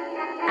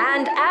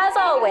 And as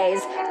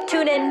always,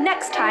 tune in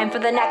next time for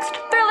the next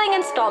thrilling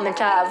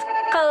installment of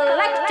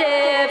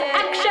Collective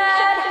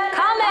Action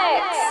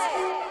Comics!